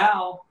 And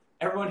now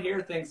everyone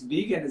here thinks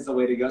vegan is the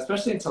way to go,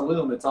 especially in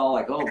Tulum. It's all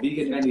like, oh,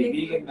 vegan menu,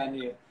 vegan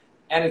menu.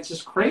 And it's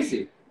just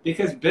crazy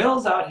because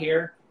Bill's out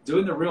here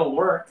doing the real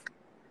work,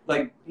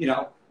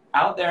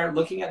 out there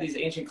looking at these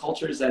ancient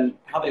cultures and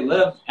how they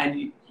live.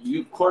 And you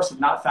of course, have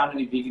not found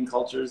any vegan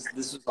cultures.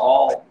 This was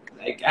all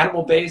like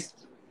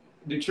animal-based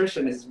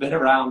nutrition has been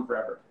around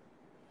forever.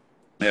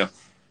 Yeah.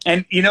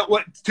 And you know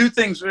what? 2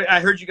 things.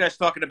 I heard you guys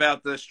talking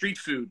about the street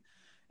food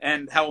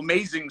and how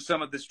amazing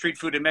some of the street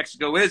food in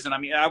Mexico is. And I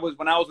mean,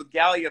 when I was with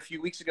Galia a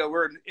few weeks ago, we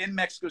were in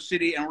Mexico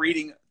City and we're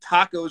eating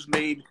tacos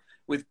made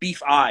with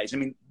beef eyes. I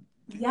mean,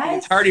 yes. The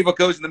entirety of what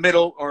goes in the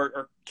middle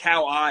are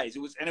cow eyes.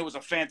 It was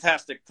a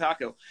fantastic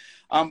taco.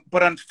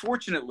 But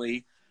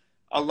unfortunately,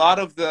 a lot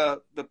of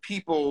the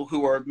people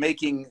who are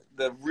making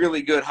the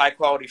really good high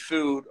quality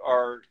food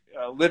are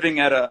living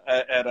at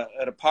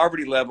a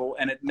poverty level,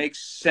 and it makes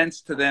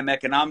sense to them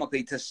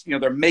economically to,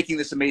 they're making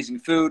this amazing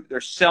food, they're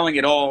selling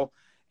it all,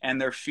 and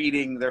they're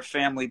feeding their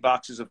family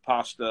boxes of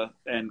pasta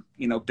and,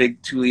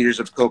 big 2 liters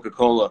of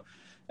Coca-Cola.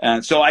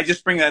 And so I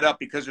just bring that up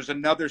because there's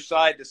another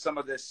side to some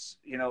of this.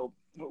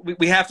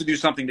 We have to do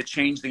something to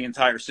change the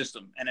entire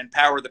system and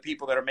empower the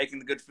people that are making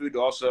the good food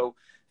to also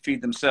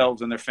feed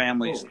themselves and their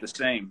families the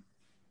same.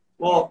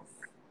 Well,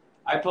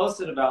 I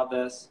posted about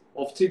this.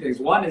 Well, 2 things.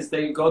 One is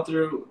they go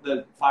through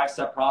the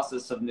 5-step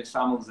process of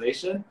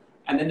nixtamalization,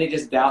 and then they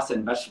just douse it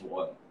in vegetable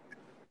oil.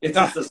 It's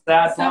just a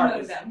sad part.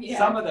 Some of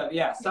them,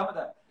 yeah. Some of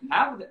them.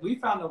 We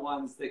found the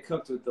ones that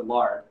cooked with the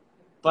lard,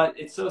 but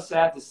it's so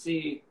sad to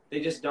see they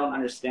just don't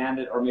understand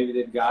it, or maybe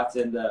they've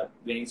gotten the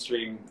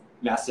mainstream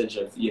message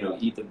of,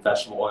 eat the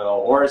vegetable oil,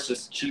 or it's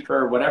just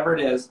cheaper, whatever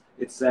it is.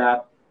 It's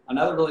sad.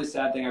 Another really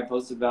sad thing I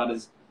posted about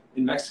is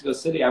in Mexico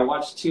City, I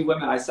watched 2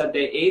 women. I said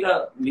they ate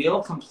a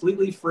meal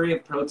completely free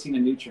of protein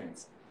and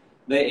nutrients.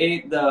 They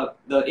ate the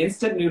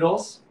instant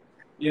noodles,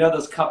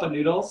 those cup of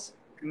noodles,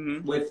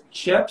 with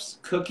chips,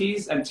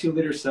 cookies, and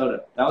 2-liter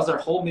soda. That was their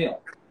whole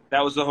meal.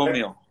 That was the whole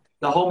meal.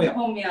 The whole meal. The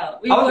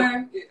whole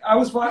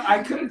meal. I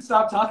couldn't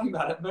stop talking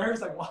about it.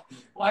 Mary's like,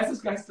 why is this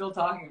guy still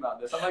talking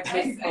about this? I'm like,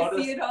 I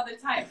see it all the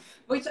time,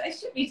 which I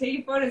should be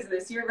taking photos of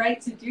this. You're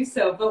right to do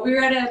so. But we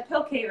were at a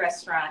pulque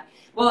restaurant,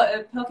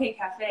 a pulque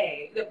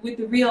cafe with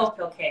the real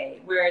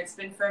pulque, where it's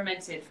been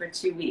fermented for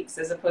 2 weeks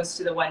as opposed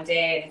to the 1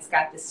 day, and it's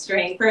got this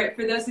strength.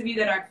 For those of you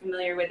that aren't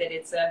familiar with it,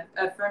 it's a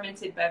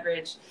fermented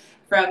beverage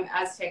from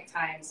Aztec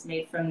times,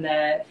 made from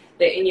the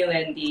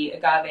inulin, the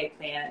agave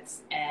plant,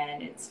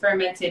 and it's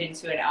fermented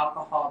into an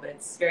alcohol, but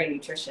it's very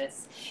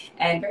nutritious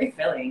and very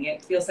filling.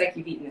 It feels like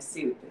you've eaten a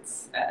soup.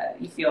 It's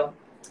you feel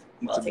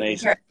well taken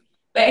care of.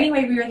 But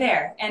anyway, we were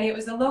there, and it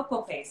was a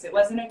local place. It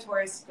wasn't a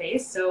tourist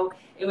place, so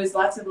it was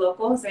lots of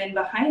locals. And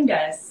behind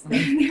us,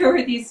 there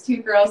were these two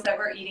girls that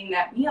were eating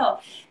that meal.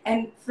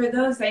 And for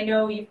those, I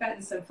know you've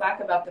gotten some flack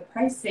about the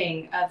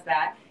pricing of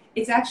that.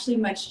 It's actually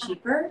much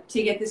cheaper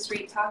to get the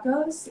street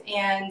tacos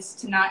and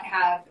to not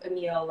have a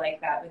meal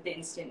like that with the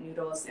instant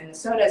noodles and the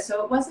soda.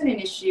 So it wasn't an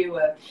issue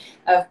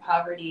of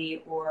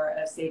poverty or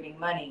of saving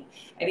money.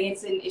 I think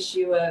it's an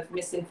issue of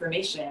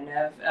misinformation,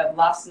 of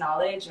lost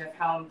knowledge of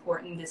how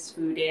important this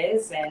food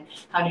is and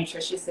how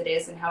nutritious it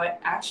is and how it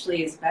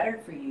actually is better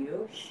for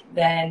you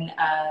than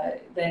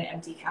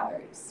empty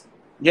calories.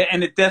 Yeah,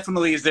 and it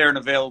definitely is there and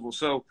available.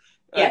 So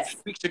yes. A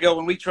few weeks ago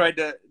when we tried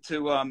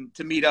to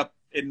meet up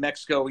in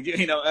Mexico,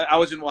 I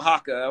was in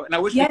Oaxaca, and I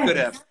wish we could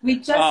have. We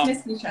just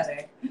missed each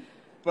other.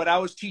 But I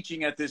was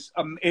teaching at this,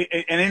 and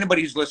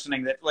anybody who's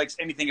listening that likes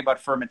anything about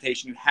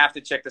fermentation, you have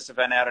to check this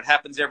event out. It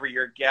happens every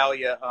year.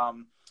 Galia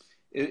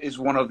is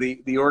one of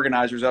the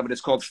organizers of it. It's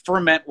called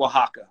Ferment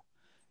Oaxaca,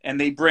 and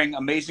they bring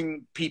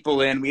amazing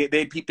people in.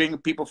 They bring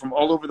people from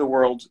all over the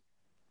world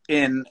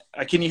in.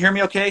 Can you hear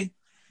me okay?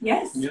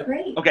 Yes, yeah.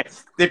 Great. Okay,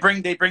 they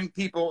bring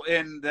people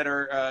in that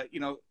are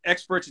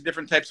experts in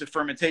different types of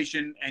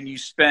fermentation, and you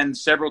spend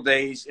several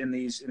days in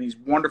these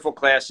wonderful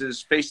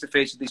classes, face to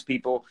face with these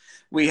people.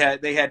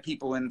 They had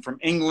people in from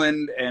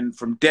England and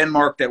from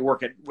Denmark that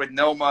work with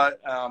Noma.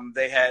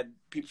 They had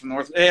people from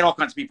North. They had all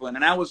kinds of people in,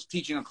 and I was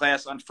teaching a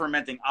class on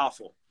fermenting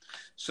offal.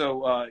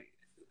 So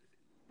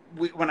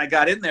when I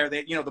got in there,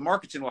 the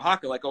markets in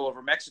Oaxaca, like all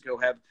over Mexico,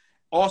 have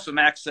awesome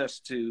access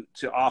to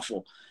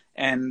offal.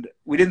 And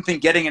we didn't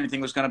think getting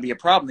anything was going to be a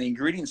problem. The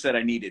ingredients that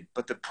I needed.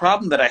 But the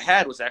problem that I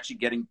had was actually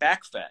getting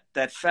back fat.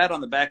 That fat on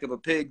the back of a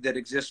pig that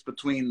exists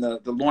between the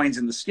loins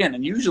and the skin.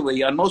 And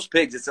usually on most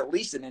pigs, it's at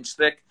least an inch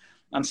thick.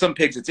 On some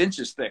pigs, it's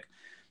inches thick.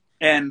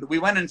 And we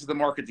went into the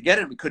market to get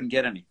it. We couldn't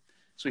get any.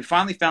 So we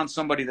finally found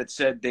somebody that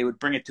said they would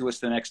bring it to us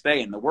the next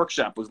day. And the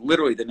workshop was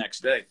literally the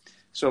next day.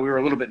 So we were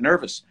a little bit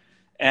nervous.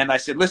 And I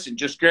said, listen,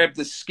 just grab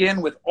the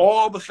skin with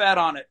all the fat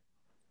on it.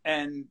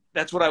 And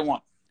that's what I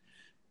want.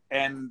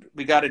 And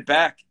we got it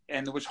back,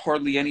 and there was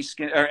hardly any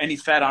skin or any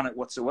fat on it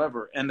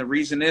whatsoever. And the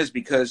reason is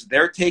because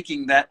they're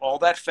taking all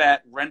that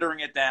fat, rendering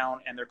it down,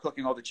 and they're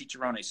cooking all the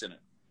chicharrones in it.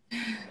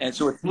 And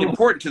so it's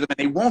important to them, and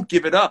they won't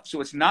give it up.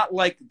 So it's not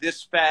like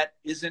this fat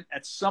isn't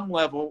at some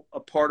level a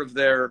part of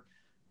their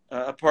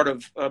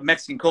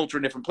Mexican culture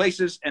in different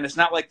places, and it's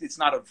not like it's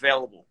not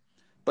available.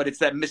 But it's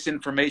that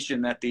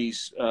misinformation that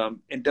these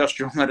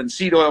industrial nut and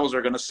seed oils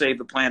are going to save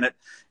the planet,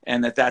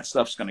 and that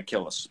stuff's going to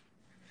kill us.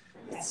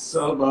 It's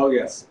so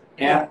bogus.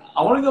 And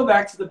I want to go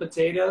back to the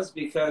potatoes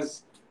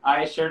because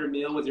I shared a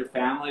meal with your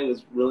family. It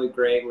was really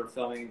great. We're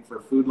filming for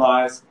Food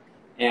Lies,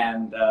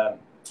 and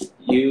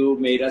you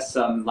made us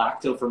some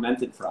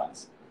lacto-fermented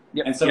fries.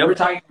 Yep. And so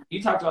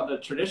you talked about the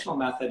traditional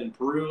method in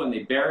Peru, and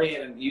they bury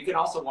it. And you can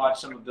also watch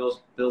some of Bill's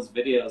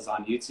videos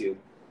on YouTube.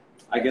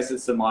 I guess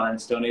it's the modern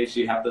Stone Age.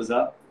 Do you have those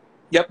up?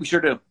 Yep, we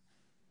sure do.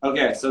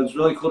 Okay, so it's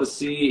really cool to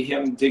see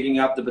him digging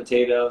up the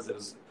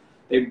potatoes.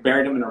 They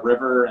buried them in a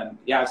river, and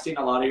yeah, I've seen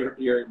a lot of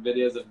your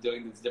videos of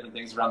doing these different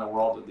things around the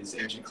world with these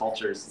ancient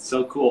cultures. It's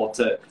so cool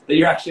that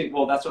you're actually,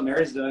 well, that's what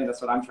Mary's doing.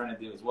 That's what I'm trying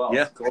to do as well.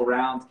 Yeah. Go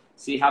around,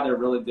 see how they're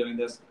really doing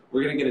this.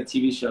 We're going to get a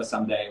TV show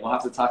someday. We'll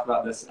have to talk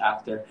about this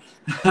after.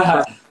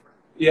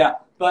 Yeah,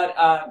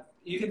 but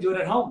you can do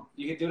it at home.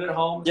 You can do it at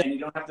home, and you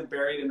don't have to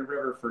bury it in a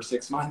river for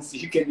 6 months.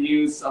 You can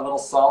use a little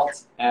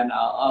salt, and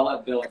I'll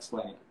let Bill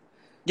explain it.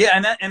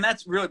 Yeah, and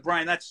that's really,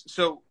 Brian, that's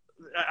so...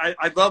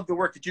 I love the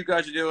work that you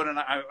guys are doing, and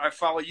I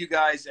follow you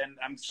guys, and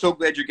I'm so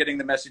glad you're getting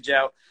the message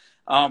out.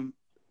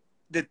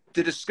 The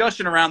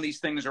discussion around these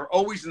things are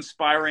always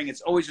inspiring.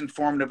 It's always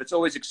informative. It's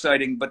always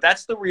exciting. But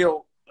that's the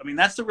real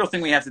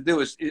thing we have to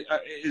do is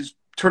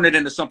turn it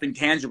into something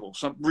tangible,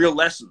 some real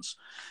lessons.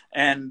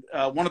 And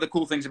one of the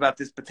cool things about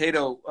this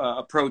potato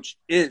approach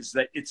is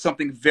that it's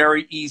something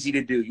very easy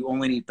to do. You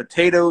only need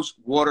potatoes,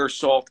 water,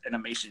 salt, and a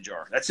mason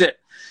jar. That's it.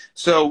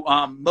 So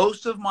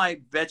most of my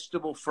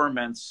vegetable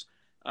ferments,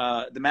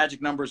 the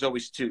magic number is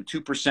always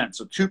 2%.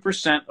 So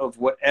 2% of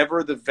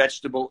whatever the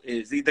vegetable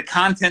is, the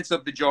contents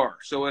of the jar.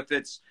 So if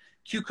it's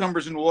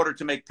cucumbers and water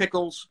to make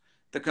pickles,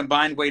 the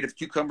combined weight of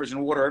cucumbers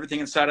and water, everything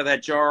inside of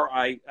that jar,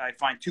 I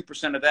find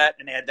 2% of that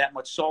and add that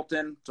much salt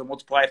in. So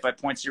multiply it by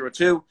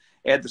 0.02,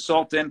 add the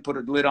salt in, put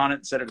a lid on it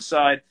and set it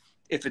aside.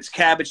 If it's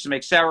cabbage to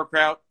make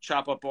sauerkraut,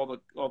 chop up all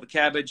the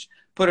cabbage,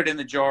 put it in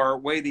the jar,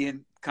 weigh the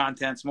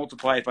contents,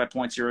 multiply it by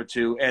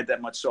 0.02, add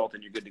that much salt,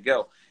 and you're good to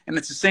go. And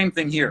it's the same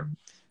thing here.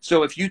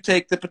 So if you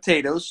take the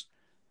potatoes,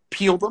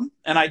 peel them,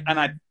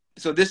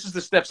 so this is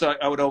the steps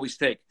I would always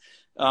take.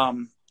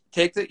 I'd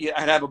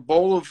have a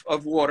bowl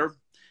of water,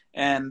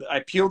 and I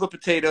peel the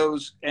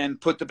potatoes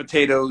and put the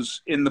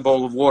potatoes in the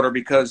bowl of water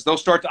because they'll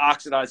start to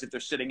oxidize if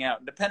they're sitting out.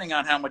 And depending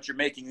on how much you're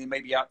making, they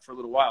may be out for a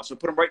little while. So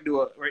put them right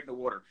into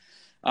water.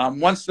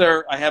 Once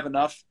I have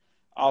enough,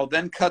 I'll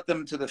then cut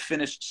them to the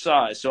finished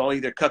size. So I'll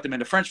either cut them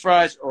into French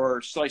fries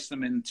or slice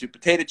them into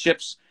potato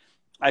chips.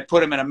 I put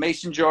them in a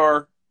mason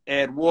jar,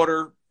 add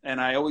water, and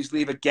I always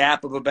leave a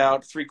gap of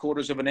about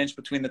 3/4 of an inch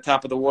between the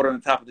top of the water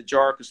and the top of the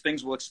jar, because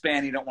things will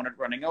expand. You don't want it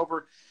running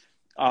over.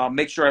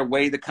 Make sure I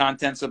weigh the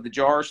contents of the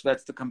jar. So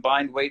that's the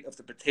combined weight of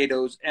the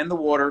potatoes and the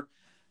water.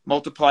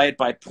 Multiply it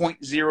by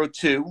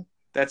 0.02.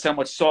 That's how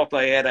much salt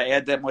I add. I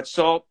add that much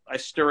salt. I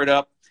stir it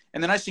up.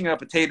 And the nice thing about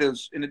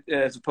potatoes,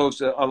 as opposed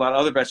to a lot of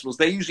other vegetables,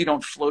 they usually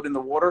don't float in the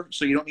water,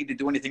 so you don't need to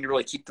do anything to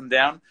really keep them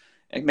down.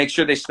 And make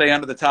sure they stay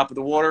under the top of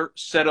the water.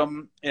 Set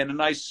them in a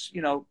nice,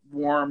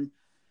 warm,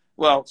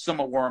 well,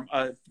 somewhat warm.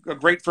 A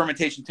great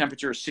fermentation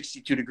temperature is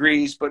 62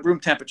 degrees, but room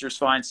temperature is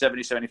fine,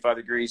 70, 75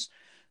 degrees,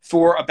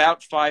 for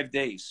about 5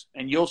 days.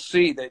 And you'll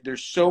see that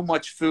there's so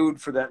much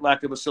food for that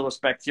lactobacillus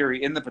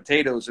bacteria in the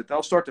potatoes that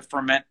they'll start to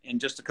ferment in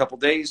just a couple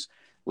days.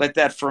 Let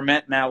that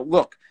ferment. Now,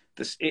 look.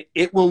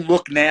 It will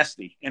look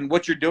nasty, and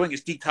what you're doing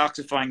is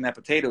detoxifying that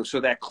potato, so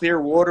that clear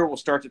water will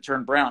start to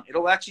turn brown.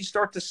 It'll actually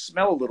start to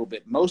smell a little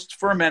bit. Most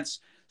ferments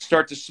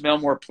start to smell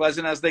more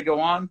pleasant as they go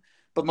on,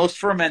 but most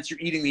ferments, you're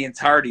eating the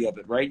entirety of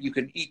it, right? You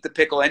can eat the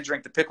pickle and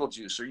drink the pickle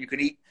juice, or you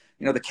can eat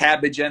the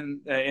cabbage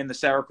and in the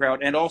sauerkraut,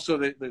 and also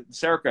the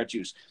sauerkraut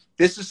juice.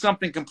 This is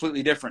something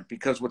completely different,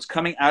 because what's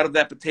coming out of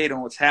that potato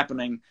and what's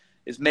happening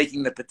is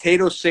making the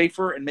potato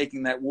safer and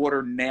making that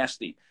water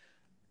nasty.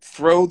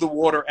 Throw the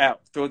water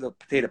out. Throw the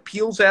potato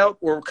peels out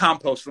or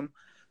compost them.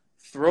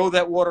 Throw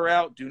that water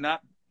out. Do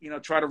not,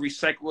 try to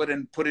recycle it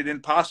and put it in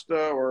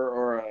pasta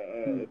or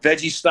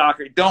veggie stock.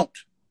 Don't.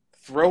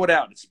 Throw it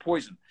out. It's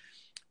poison.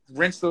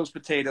 Rinse those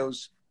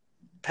potatoes,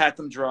 pat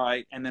them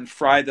dry, and then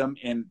fry them.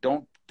 And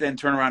don't then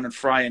turn around and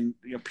fry in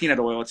peanut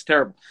oil. It's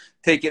terrible.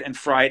 Take it and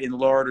fry it in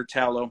lard or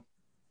tallow.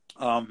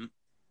 And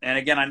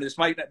again, this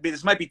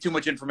might be too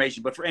much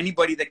information, but for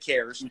anybody that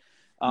cares,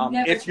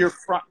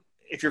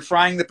 if you're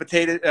frying the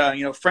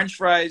potato, French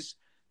fries,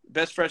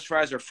 best French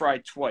fries are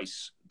fried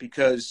twice,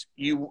 because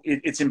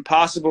it's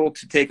impossible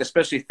to take,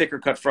 especially thicker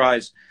cut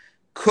fries,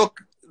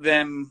 cook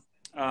them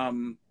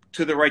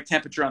to the right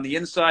temperature on the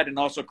inside and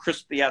also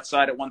crisp the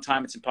outside at one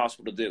time. It's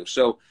impossible to do.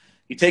 So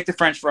you take the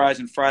French fries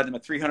and fry them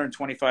at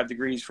 325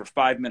 degrees for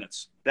 5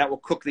 minutes. That will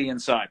cook the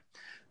inside.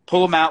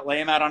 Pull them out, lay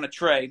them out on a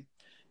tray,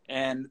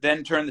 and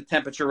then turn the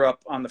temperature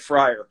up on the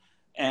fryer.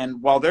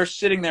 And while they're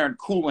sitting there and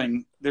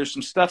cooling, there's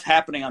some stuff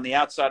happening on the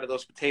outside of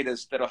those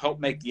potatoes that'll help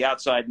make the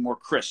outside more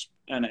crisp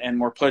and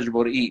more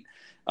pleasurable to eat.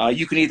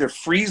 You can either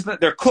freeze them,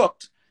 they're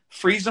cooked,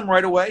 freeze them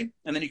right away,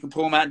 and then you can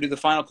pull them out and do the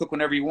final cook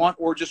whenever you want,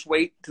 or just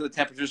wait till the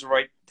temperature's the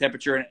right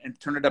temperature and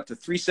turn it up to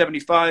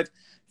 375.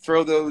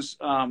 Throw those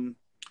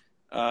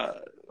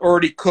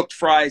already cooked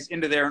fries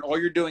into there, and all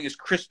you're doing is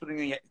crisping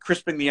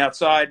the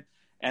outside,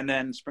 and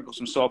then sprinkle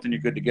some salt, and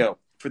you're good to go.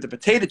 For the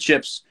potato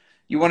chips,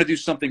 you want to do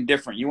something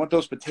different. You want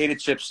those potato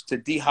chips to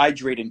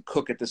dehydrate and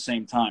cook at the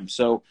same time.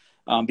 So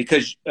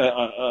because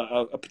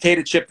a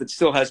potato chip that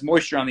still has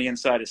moisture on the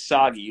inside is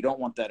soggy. You don't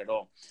want that at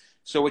all.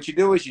 So what you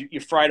do is you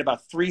fry it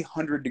about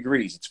 300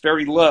 degrees. It's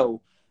very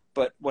low,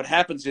 but what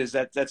happens is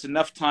that's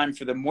enough time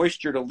for the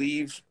moisture to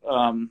leave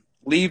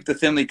the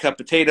thinly cut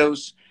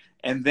potatoes,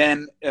 and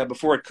then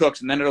before it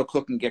cooks, and then it'll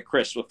cook and get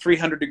crisp. So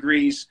 300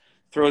 degrees.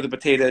 Throw the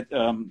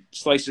potato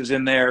slices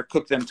in there,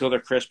 cook them until they're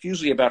crisp,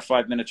 usually about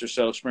 5 minutes or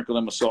so, sprinkle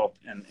them with salt,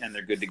 and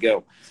they're good to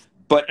go.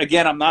 But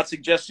again, I'm not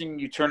suggesting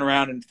you turn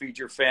around and feed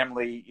your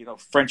family,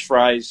 French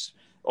fries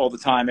all the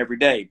time, every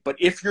day. But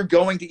if you're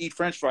going to eat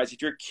French fries,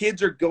 if your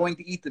kids are going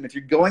to eat them, if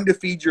you're going to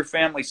feed your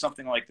family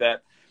something like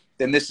that,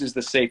 then this is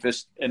the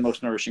safest and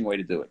most nourishing way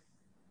to do it.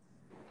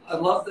 I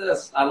love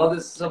this.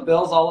 So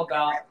Bill's all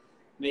about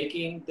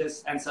making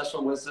this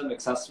ancestral wisdom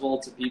accessible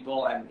to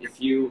people. And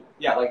like you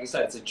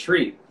said, it's a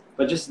treat.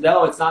 But just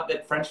know it's not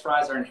that French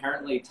fries are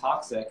inherently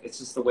toxic. It's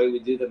just the way we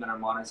do them in our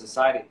modern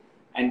society.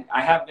 And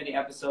I have many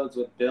episodes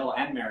with Bill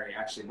and Mary,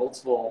 actually,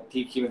 multiple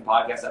Peak Human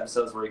podcast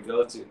episodes where we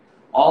go to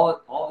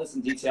all this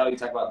in detail. You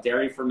talk about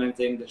dairy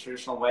fermenting the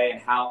traditional way,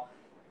 and how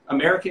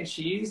American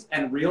cheese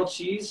and real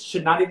cheese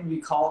should not even be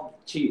called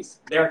cheese.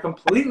 They're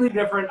completely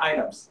different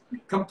items,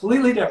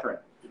 completely different.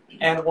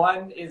 And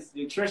one is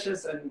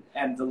nutritious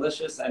and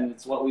delicious, and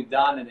it's what we've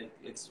done, and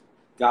it's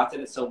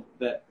gotten it so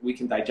that we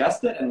can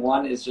digest it, and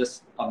one is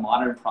just a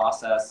modern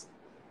process,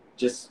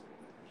 just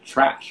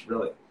trash,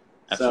 really.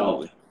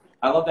 Absolutely. So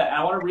I love that. And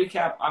I want to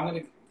recap. I'm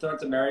going to throw it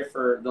to Mary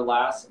for the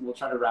last. We'll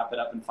try to wrap it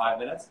up in 5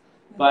 minutes.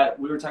 But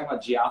we were talking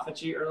about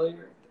geophagy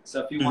earlier. So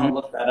if you want to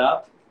look that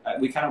up,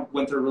 we kind of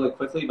went through really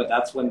quickly, but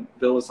that's when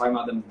Bill was talking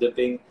about them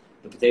dipping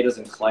the potatoes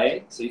in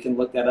clay. So you can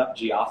look that up,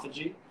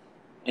 geophagy.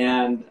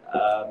 And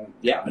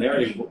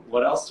Mary,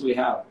 what else do we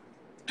have?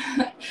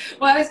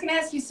 Well, I was going to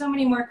ask you so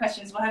many more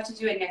questions. We'll have to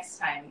do it next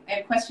time. I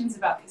have questions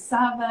about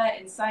cassava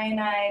and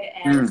cyanide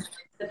and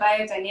the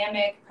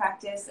biodynamic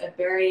practice of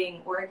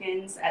burying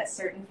organs at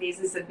certain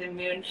phases of the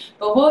moon.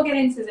 But we'll get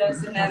into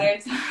those another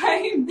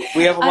time.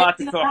 We have a lot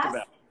to talk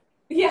about.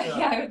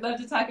 Yeah, I would love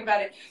to talk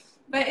about it.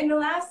 But in the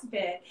last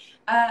bit,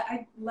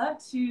 I'd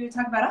love to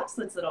talk about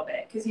oxalates a little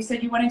bit, because you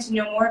said you wanted to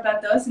know more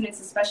about those, and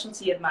it's a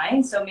specialty of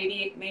mine. So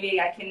maybe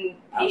I can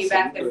pay you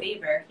back the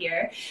favor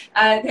here.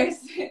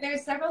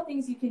 There's several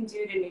things you can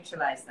do to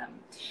neutralize them.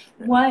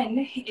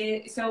 One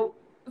is, so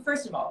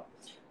first of all,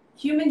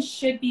 humans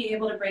should be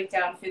able to break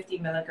down 50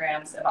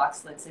 milligrams of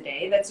oxalates a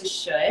day. That's a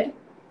should.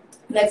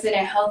 That's in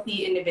a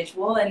healthy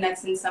individual, and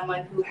that's in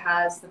someone who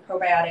has the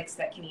probiotics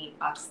that can eat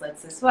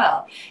oxalates as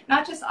well.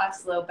 Not just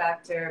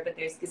oxalobacter, but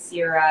there's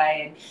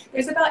Gasseri, and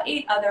there's about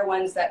 8 other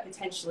ones that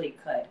potentially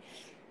could.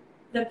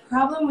 The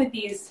problem with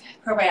these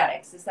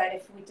probiotics is that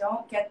if we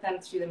don't get them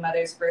through the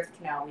mother's birth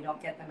canal, we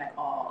don't get them at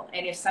all.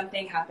 And if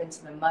something happened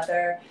to the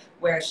mother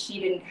where she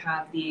didn't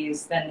have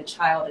these, then the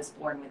child is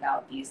born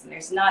without these. And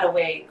there's not a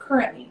way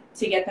currently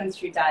to get them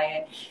through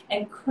diet.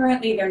 And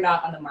currently they're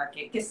not on the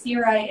market.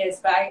 Gasseri is,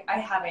 but I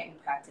haven't in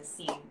practice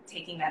seen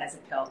taking that as a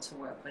pill to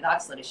work with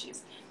oxalate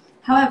issues.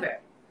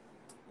 However,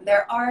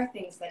 there are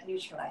things that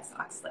neutralize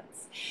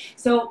oxalates.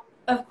 So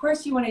of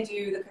course, you want to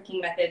do the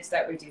cooking methods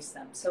that reduce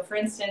them. So for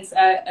instance,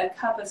 a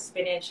cup of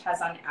spinach has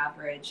on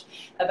average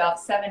about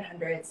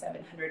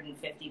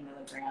 750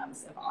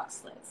 milligrams of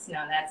oxalates.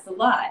 Now that's a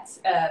lot.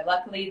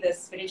 Luckily, the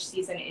spinach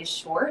season is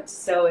short.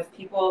 So if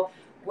people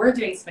were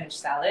doing spinach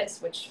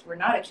salads, which were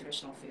not a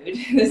traditional food,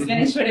 the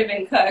spinach would have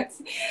been cooked,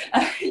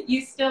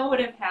 you still would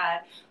have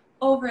had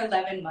over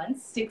 11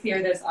 months to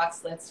clear those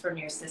oxalates from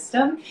your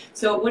system.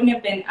 So it wouldn't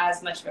have been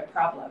as much of a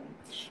problem.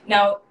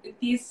 Now,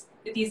 these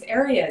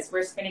areas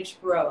where spinach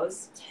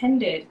grows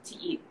tended to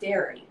eat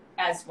dairy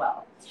as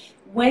well.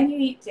 When you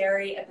eat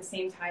dairy at the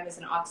same time as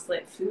an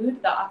oxalate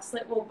food, the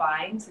oxalate will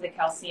bind to the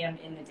calcium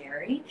in the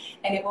dairy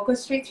and it will go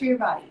straight through your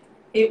body.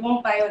 It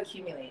won't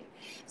bioaccumulate.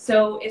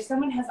 So if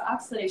someone has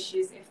oxalate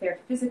issues, if they're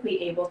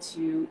physically able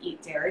to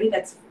eat dairy,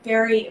 that's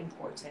very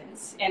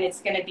important. And it's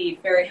going to be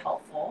very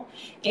helpful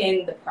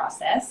in the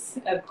process,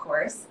 of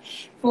course.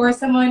 For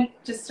someone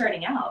just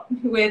starting out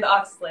with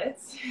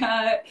oxalates,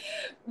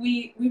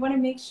 we want to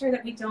make sure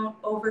that we don't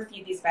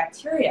overfeed these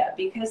bacteria,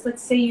 because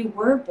let's say you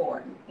were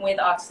born with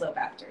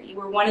oxalobacter. You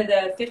were one of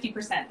the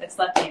 50% that's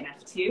lucky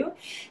enough to.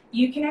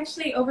 You can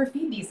actually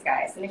overfeed these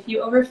guys. And if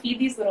you overfeed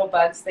these little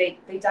bugs, they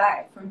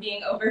die from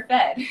being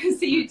overfed.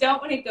 So you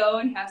don't want to go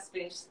and have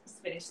spinach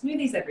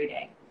smoothies every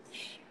day.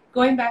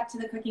 Going back to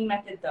the cooking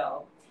method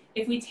though,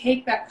 if we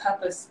take that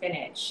cup of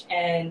spinach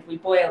and we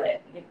boil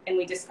it and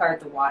we discard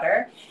the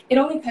water, it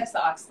only cuts the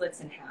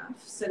oxalates in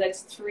half. So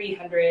that's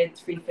 300,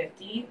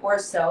 350 or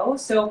so.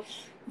 So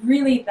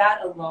really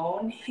that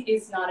alone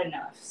is not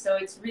enough. So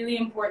it's really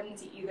important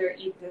to either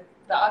eat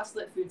the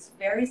oxalate foods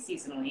very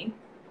seasonally,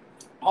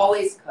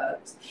 always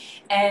cooked,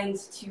 and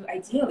to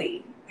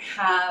ideally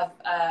have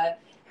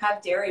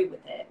dairy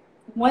with it.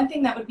 One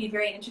thing that would be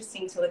very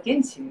interesting to look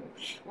into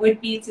would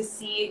be to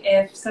see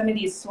if some of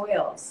these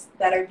soils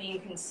that are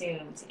being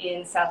consumed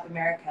in South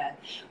America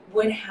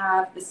would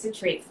have the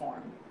citrate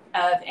form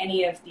of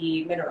any of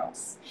the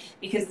minerals.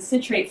 Because the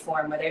citrate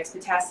form, whether it's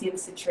potassium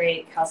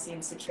citrate,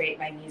 calcium citrate,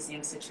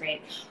 magnesium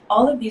citrate,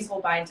 all of these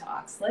will bind to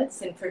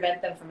oxalates and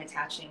prevent them from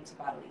attaching to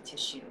bodily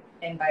tissue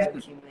and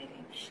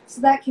bioaccumulating. So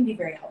that can be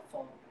very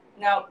helpful.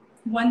 Now,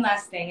 one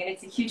last thing, and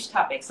it's a huge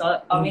topic,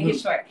 so I'll make it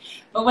short.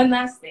 But one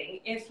last thing,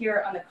 if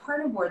you're on a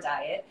carnivore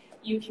diet,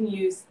 you can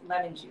use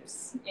lemon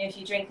juice. If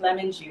you drink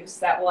lemon juice,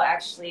 that will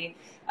actually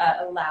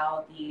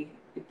allow the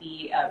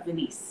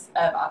release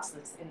of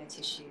oxalates in the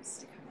tissues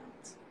to come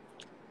out.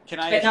 Can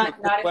I but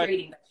ask not if you're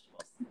eating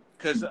vegetables.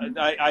 Because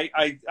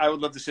I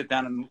would love to sit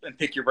down and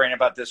pick your brain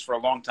about this for a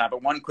long time.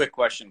 But one quick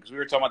question, because we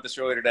were talking about this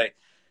earlier today.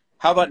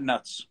 How about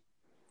nuts?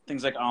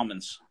 Things like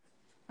almonds.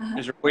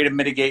 Is there a way to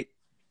mitigate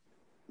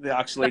the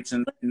oxalates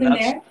in nuts?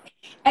 There.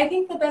 I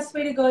think the best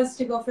way to go is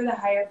to go for the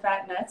higher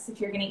fat nuts if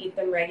you're going to eat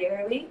them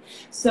regularly.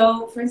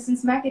 So, for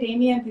instance,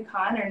 macadamia and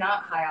pecan are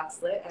not high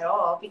oxalate at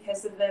all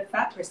because of the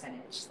fat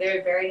percentage.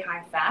 They're very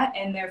high fat,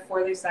 and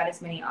therefore there's not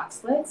as many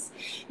oxalates.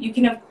 You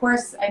can, of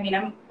course, I mean,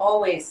 I'm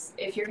always,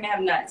 if you're going to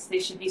have nuts, they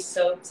should be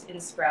soaked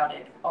and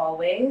sprouted,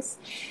 always.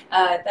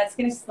 That's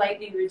going to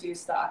slightly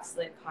reduce the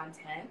oxalate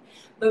content.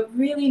 But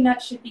really,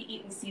 nuts should be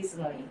eaten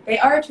seasonally. They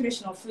are a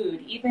traditional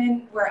food.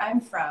 Even where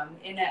I'm from,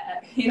 in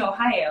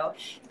Ohio,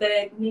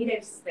 the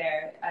natives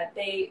there,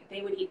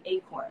 they would eat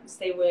acorns.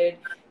 They would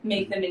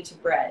make them into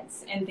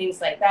breads and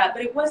things like that.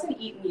 But it wasn't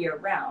eaten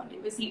year-round.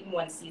 It was eaten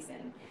one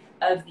season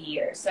of the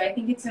year. So I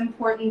think it's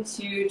important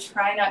to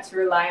try not to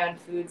rely on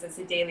foods as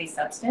a daily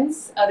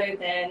substance other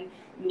than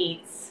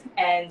meats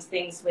and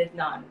things with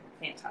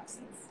non-plant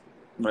toxins.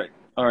 Right.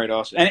 All right,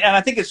 awesome. And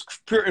I think it's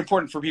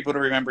important for people to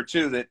remember,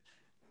 too, that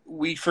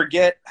we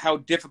forget how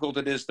difficult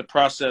it is to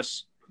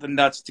process the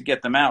nuts to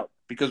get them out,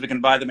 because we can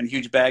buy them in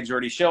huge bags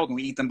already shelled and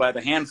we eat them by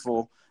the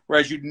handful,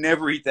 whereas you'd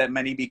never eat that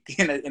many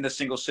in a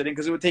single sitting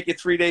because it would take you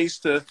 3 days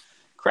to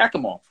crack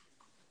them all.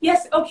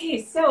 Yes,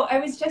 okay, so I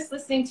was just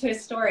listening to a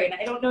story, and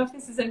I don't know if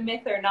this is a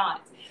myth or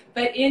not,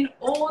 but in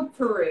old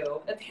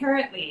Peru,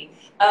 apparently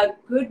a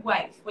good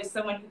wife was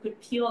someone who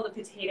could peel the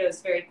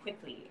potatoes very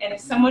quickly. And if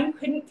someone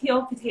couldn't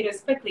peel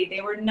potatoes quickly,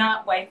 they were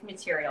not wife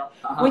material,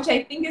 which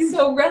I think is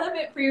so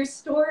relevant for your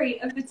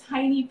story of the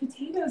tiny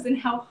potatoes and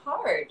how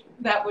hard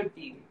that would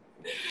be.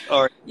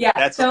 All right.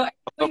 Yeah, so I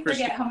really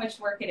forget how much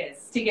work it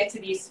is to get to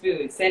these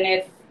foods. And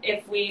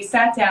if we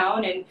sat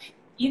down, and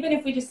even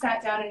if we just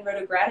sat down and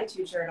wrote a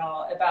gratitude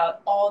journal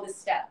about all the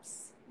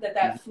steps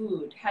that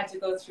food had to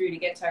go through to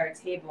get to our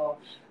table,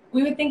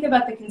 we would think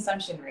about the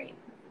consumption rate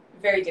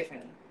very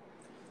differently.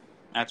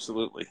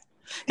 Absolutely.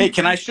 Hey,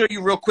 can I show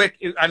you real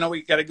quick? I know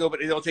we got to go,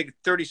 but it'll take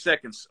 30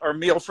 seconds. Our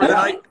meal for the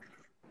night.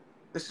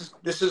 This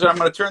is. I'm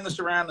going to turn this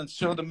around and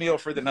show the meal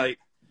for the night.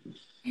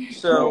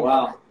 So,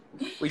 wow.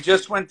 We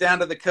just went down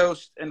to the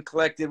coast and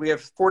collected. We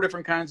have 4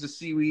 different kinds of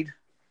seaweed.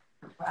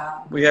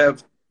 Wow. We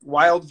have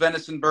wild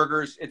venison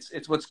burgers.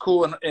 It's what's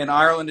cool in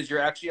Ireland is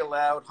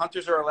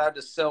hunters are allowed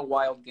to sell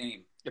wild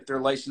game if they're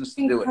licensed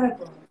to do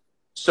it.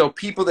 So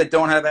people that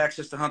don't have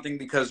access to hunting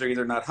because they're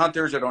either not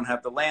hunters or don't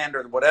have the land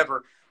or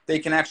whatever, they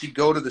can actually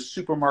go to the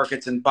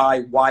supermarkets and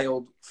buy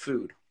wild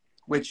food,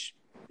 which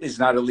is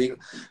not illegal.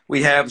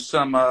 We have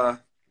some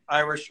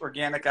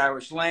organic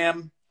Irish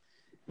lamb,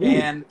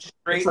 and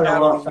straight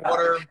out of the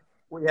water,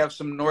 we have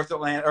some North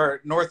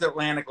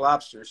Atlantic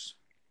lobsters,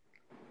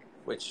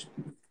 which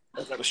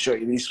I've got to show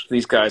you.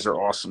 These guys are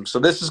awesome. So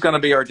this is going to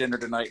be our dinner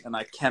tonight, and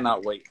I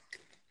cannot wait.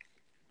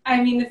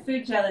 I mean, the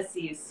food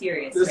jealousy is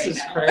serious. This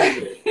is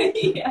crazy.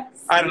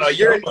 Yes. I don't know.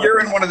 You're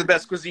in one of the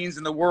best cuisines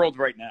in the world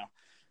right now.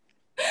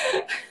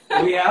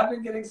 We have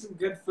been getting some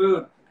good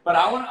food, but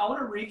I want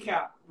to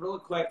recap real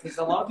quick because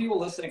a lot of people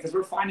listening, because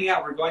we're finding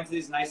out we're going to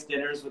these nice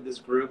dinners with this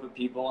group of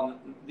people,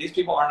 and these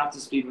people aren't up to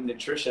speed with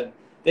nutrition.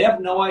 They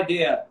have no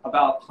idea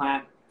about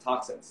plant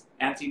toxins,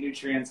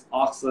 anti-nutrients,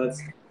 oxalates,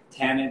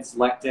 tannins,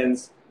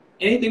 lectins,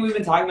 anything we've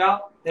been talking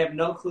about. They have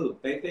no clue.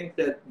 They think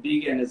that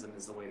veganism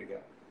is the way to go.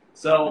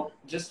 So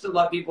just to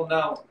let people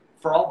know,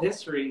 for all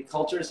history,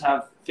 cultures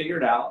have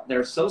figured out,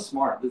 they're so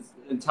smart, the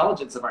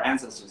intelligence of our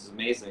ancestors is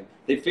amazing.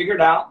 They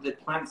figured out that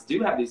plants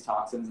do have these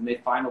toxins and they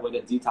find a way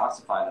to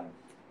detoxify them.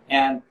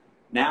 And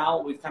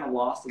now we've kind of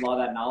lost a lot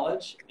of that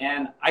knowledge.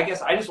 And I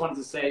guess I just wanted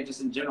to say, just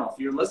in general, if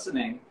you're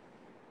listening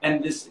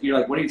and you're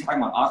like, what are you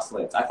talking about,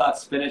 oxalates? I thought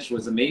spinach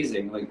was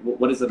amazing. Like,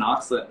 what is an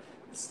oxalate?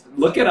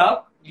 Look it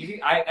up.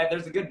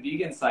 There's a good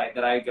vegan site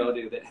that I go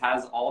to that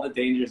has all the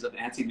dangers of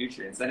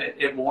anti-nutrients, and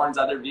it warns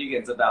other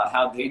vegans about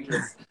how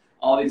dangerous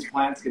all these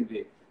plants can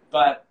be.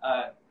 But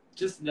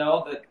just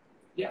know that,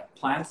 yeah,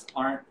 plants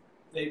aren't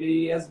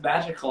maybe as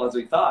magical as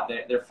we thought.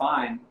 They're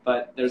fine,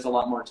 but there's a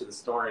lot more to the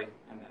story.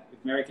 And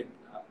if Mary could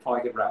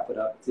probably could wrap it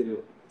up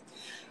too.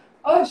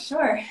 Oh,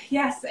 sure.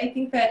 Yes, I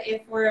think that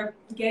if we're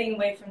getting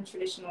away from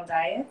traditional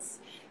diets,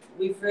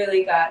 we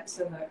really have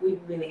to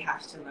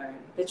learn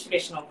the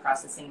traditional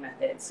processing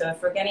methods. So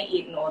if we're going to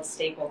eat an old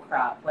staple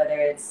crop, whether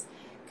it's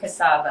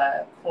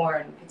cassava,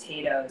 corn,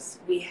 potatoes,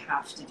 we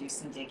have to do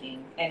some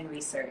digging and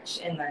research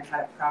and learn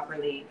how to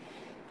properly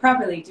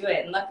do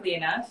it. And luckily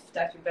enough,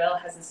 Dr. Bill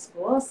has a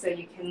school, so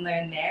you can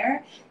learn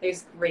there.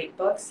 There's great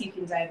books you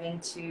can dive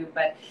into,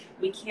 but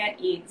we can't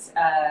eat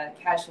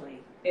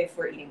casually if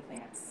we're eating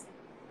plants.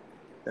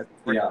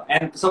 Yeah,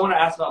 and someone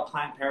asked about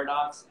Plant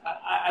Paradox.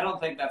 I don't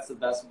think that's the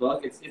best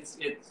book.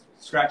 It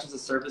scratches the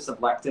surface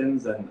of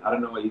lectins, and I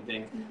don't know what you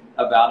think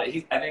about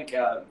it. I think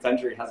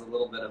Gundry has a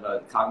little bit of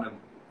a cognitive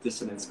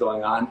dissonance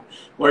going on,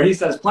 where he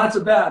says plants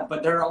are bad,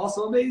 but they're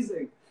also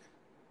amazing.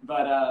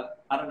 But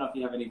I don't know if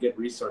you have any good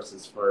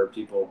resources for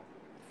people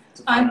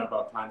to find out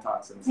about plant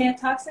toxins. Plant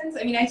toxins?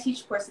 I mean, I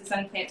teach courses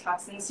on plant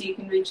toxins, so you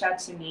can reach out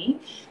to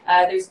me.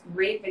 There's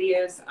great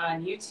videos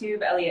on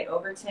YouTube. Elliot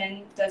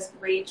Overton does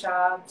great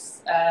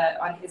jobs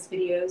on his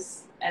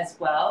videos as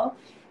well.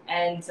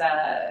 And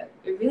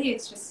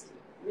it's just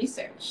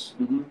research.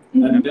 Mm-hmm.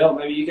 Mm-hmm. And Bill,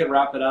 maybe you could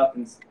wrap it up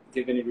and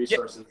give any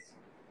resources. Yeah.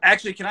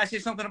 Actually, can I say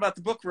something about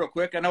the book real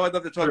quick? I know I'd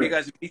love to talk to you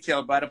guys in detail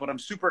about it, but I'm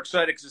super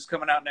excited because it's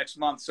coming out next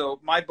month. So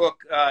my book,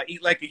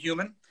 Eat Like a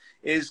Human,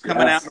 is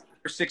coming out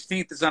November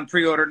 16th. It's on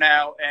pre-order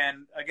now.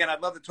 And again,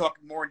 I'd love to talk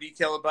more in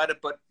detail about it,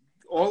 but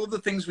all of the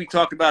things we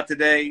talked about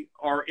today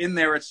are in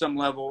there at some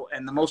level.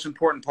 And the most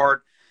important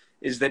part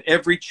is that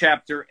every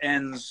chapter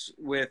ends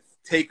with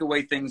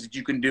takeaway things that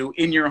you can do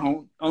in your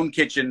own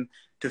kitchen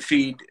to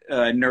feed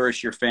and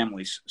nourish your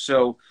families.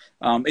 So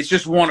it's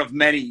just one of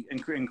many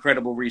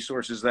incredible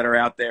resources that are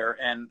out there.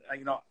 And,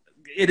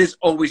 it is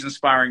always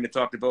inspiring to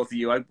talk to both of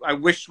you. I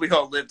wish we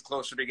all lived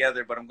closer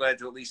together, but I'm glad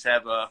to at least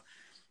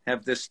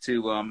have this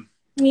to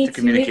Me to too.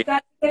 communicate. We've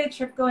got to get a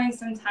trip going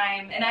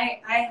sometime. And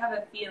I have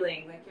a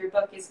feeling like your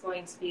book is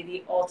going to be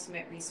the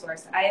ultimate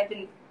resource. I have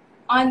been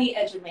on the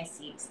edge of my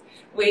seat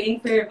waiting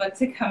for your book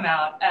to come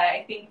out.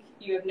 I think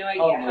you have no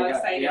idea how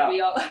excited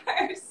we all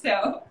are.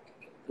 So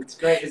it's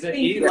great. Is it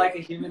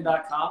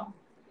eatlikeahuman.com?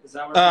 Is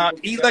that where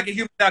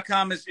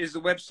eatlikeahuman.com is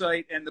the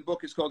website, and the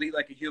book is called Eat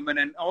Like a Human,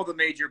 and all the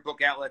major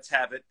book outlets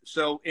have it.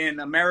 So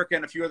in America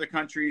and a few other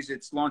countries,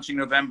 it's launching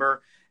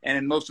November, and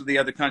in most of the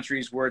other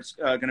countries where it's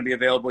going to be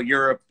available,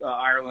 Europe,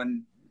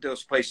 Ireland,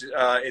 those places,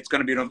 it's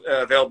going to be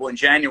available in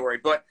January.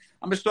 But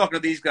I'm just talking to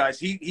these guys.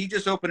 He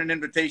just opened an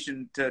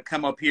invitation to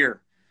come up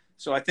here.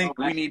 So I think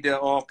we need to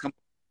all come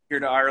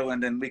here to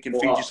Ireland, and we can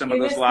feed you some of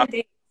those lots.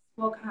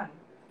 We'll come.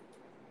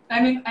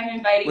 I'm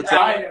inviting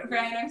Brian.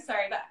 Brian, I'm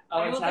sorry, but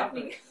I will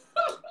definitely.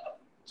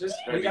 Just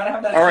we gotta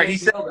have that. All right, he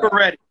said we're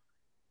ready.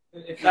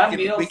 If that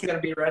meal is gonna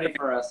be ready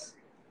for us.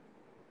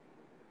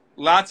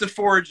 Lots of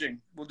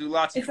foraging. We'll do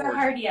lots of foraging. It's a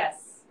hard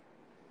yes.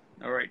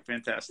 All right,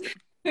 fantastic.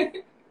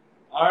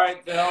 All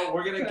right, Bill,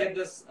 we're gonna get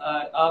this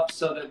up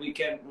so that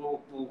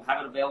we'll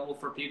have it available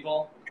for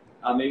people.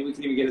 Maybe we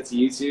can even get it to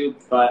YouTube.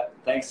 But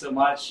thanks so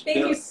much.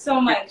 Thank you so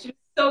much. It was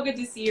so good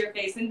to see your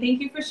face, and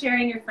thank you for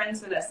sharing your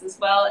friends with us as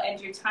well and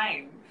your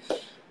time.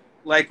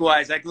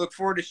 Likewise, I look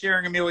forward to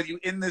sharing a meal with you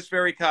in this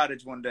very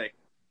cottage one day.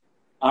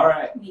 All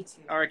right. Me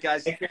too. All right,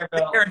 guys. Take care,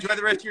 Bill. Take care. Enjoy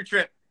the rest of your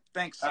trip.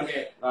 Thanks.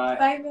 Okay. Bye.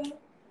 Bye, Bill.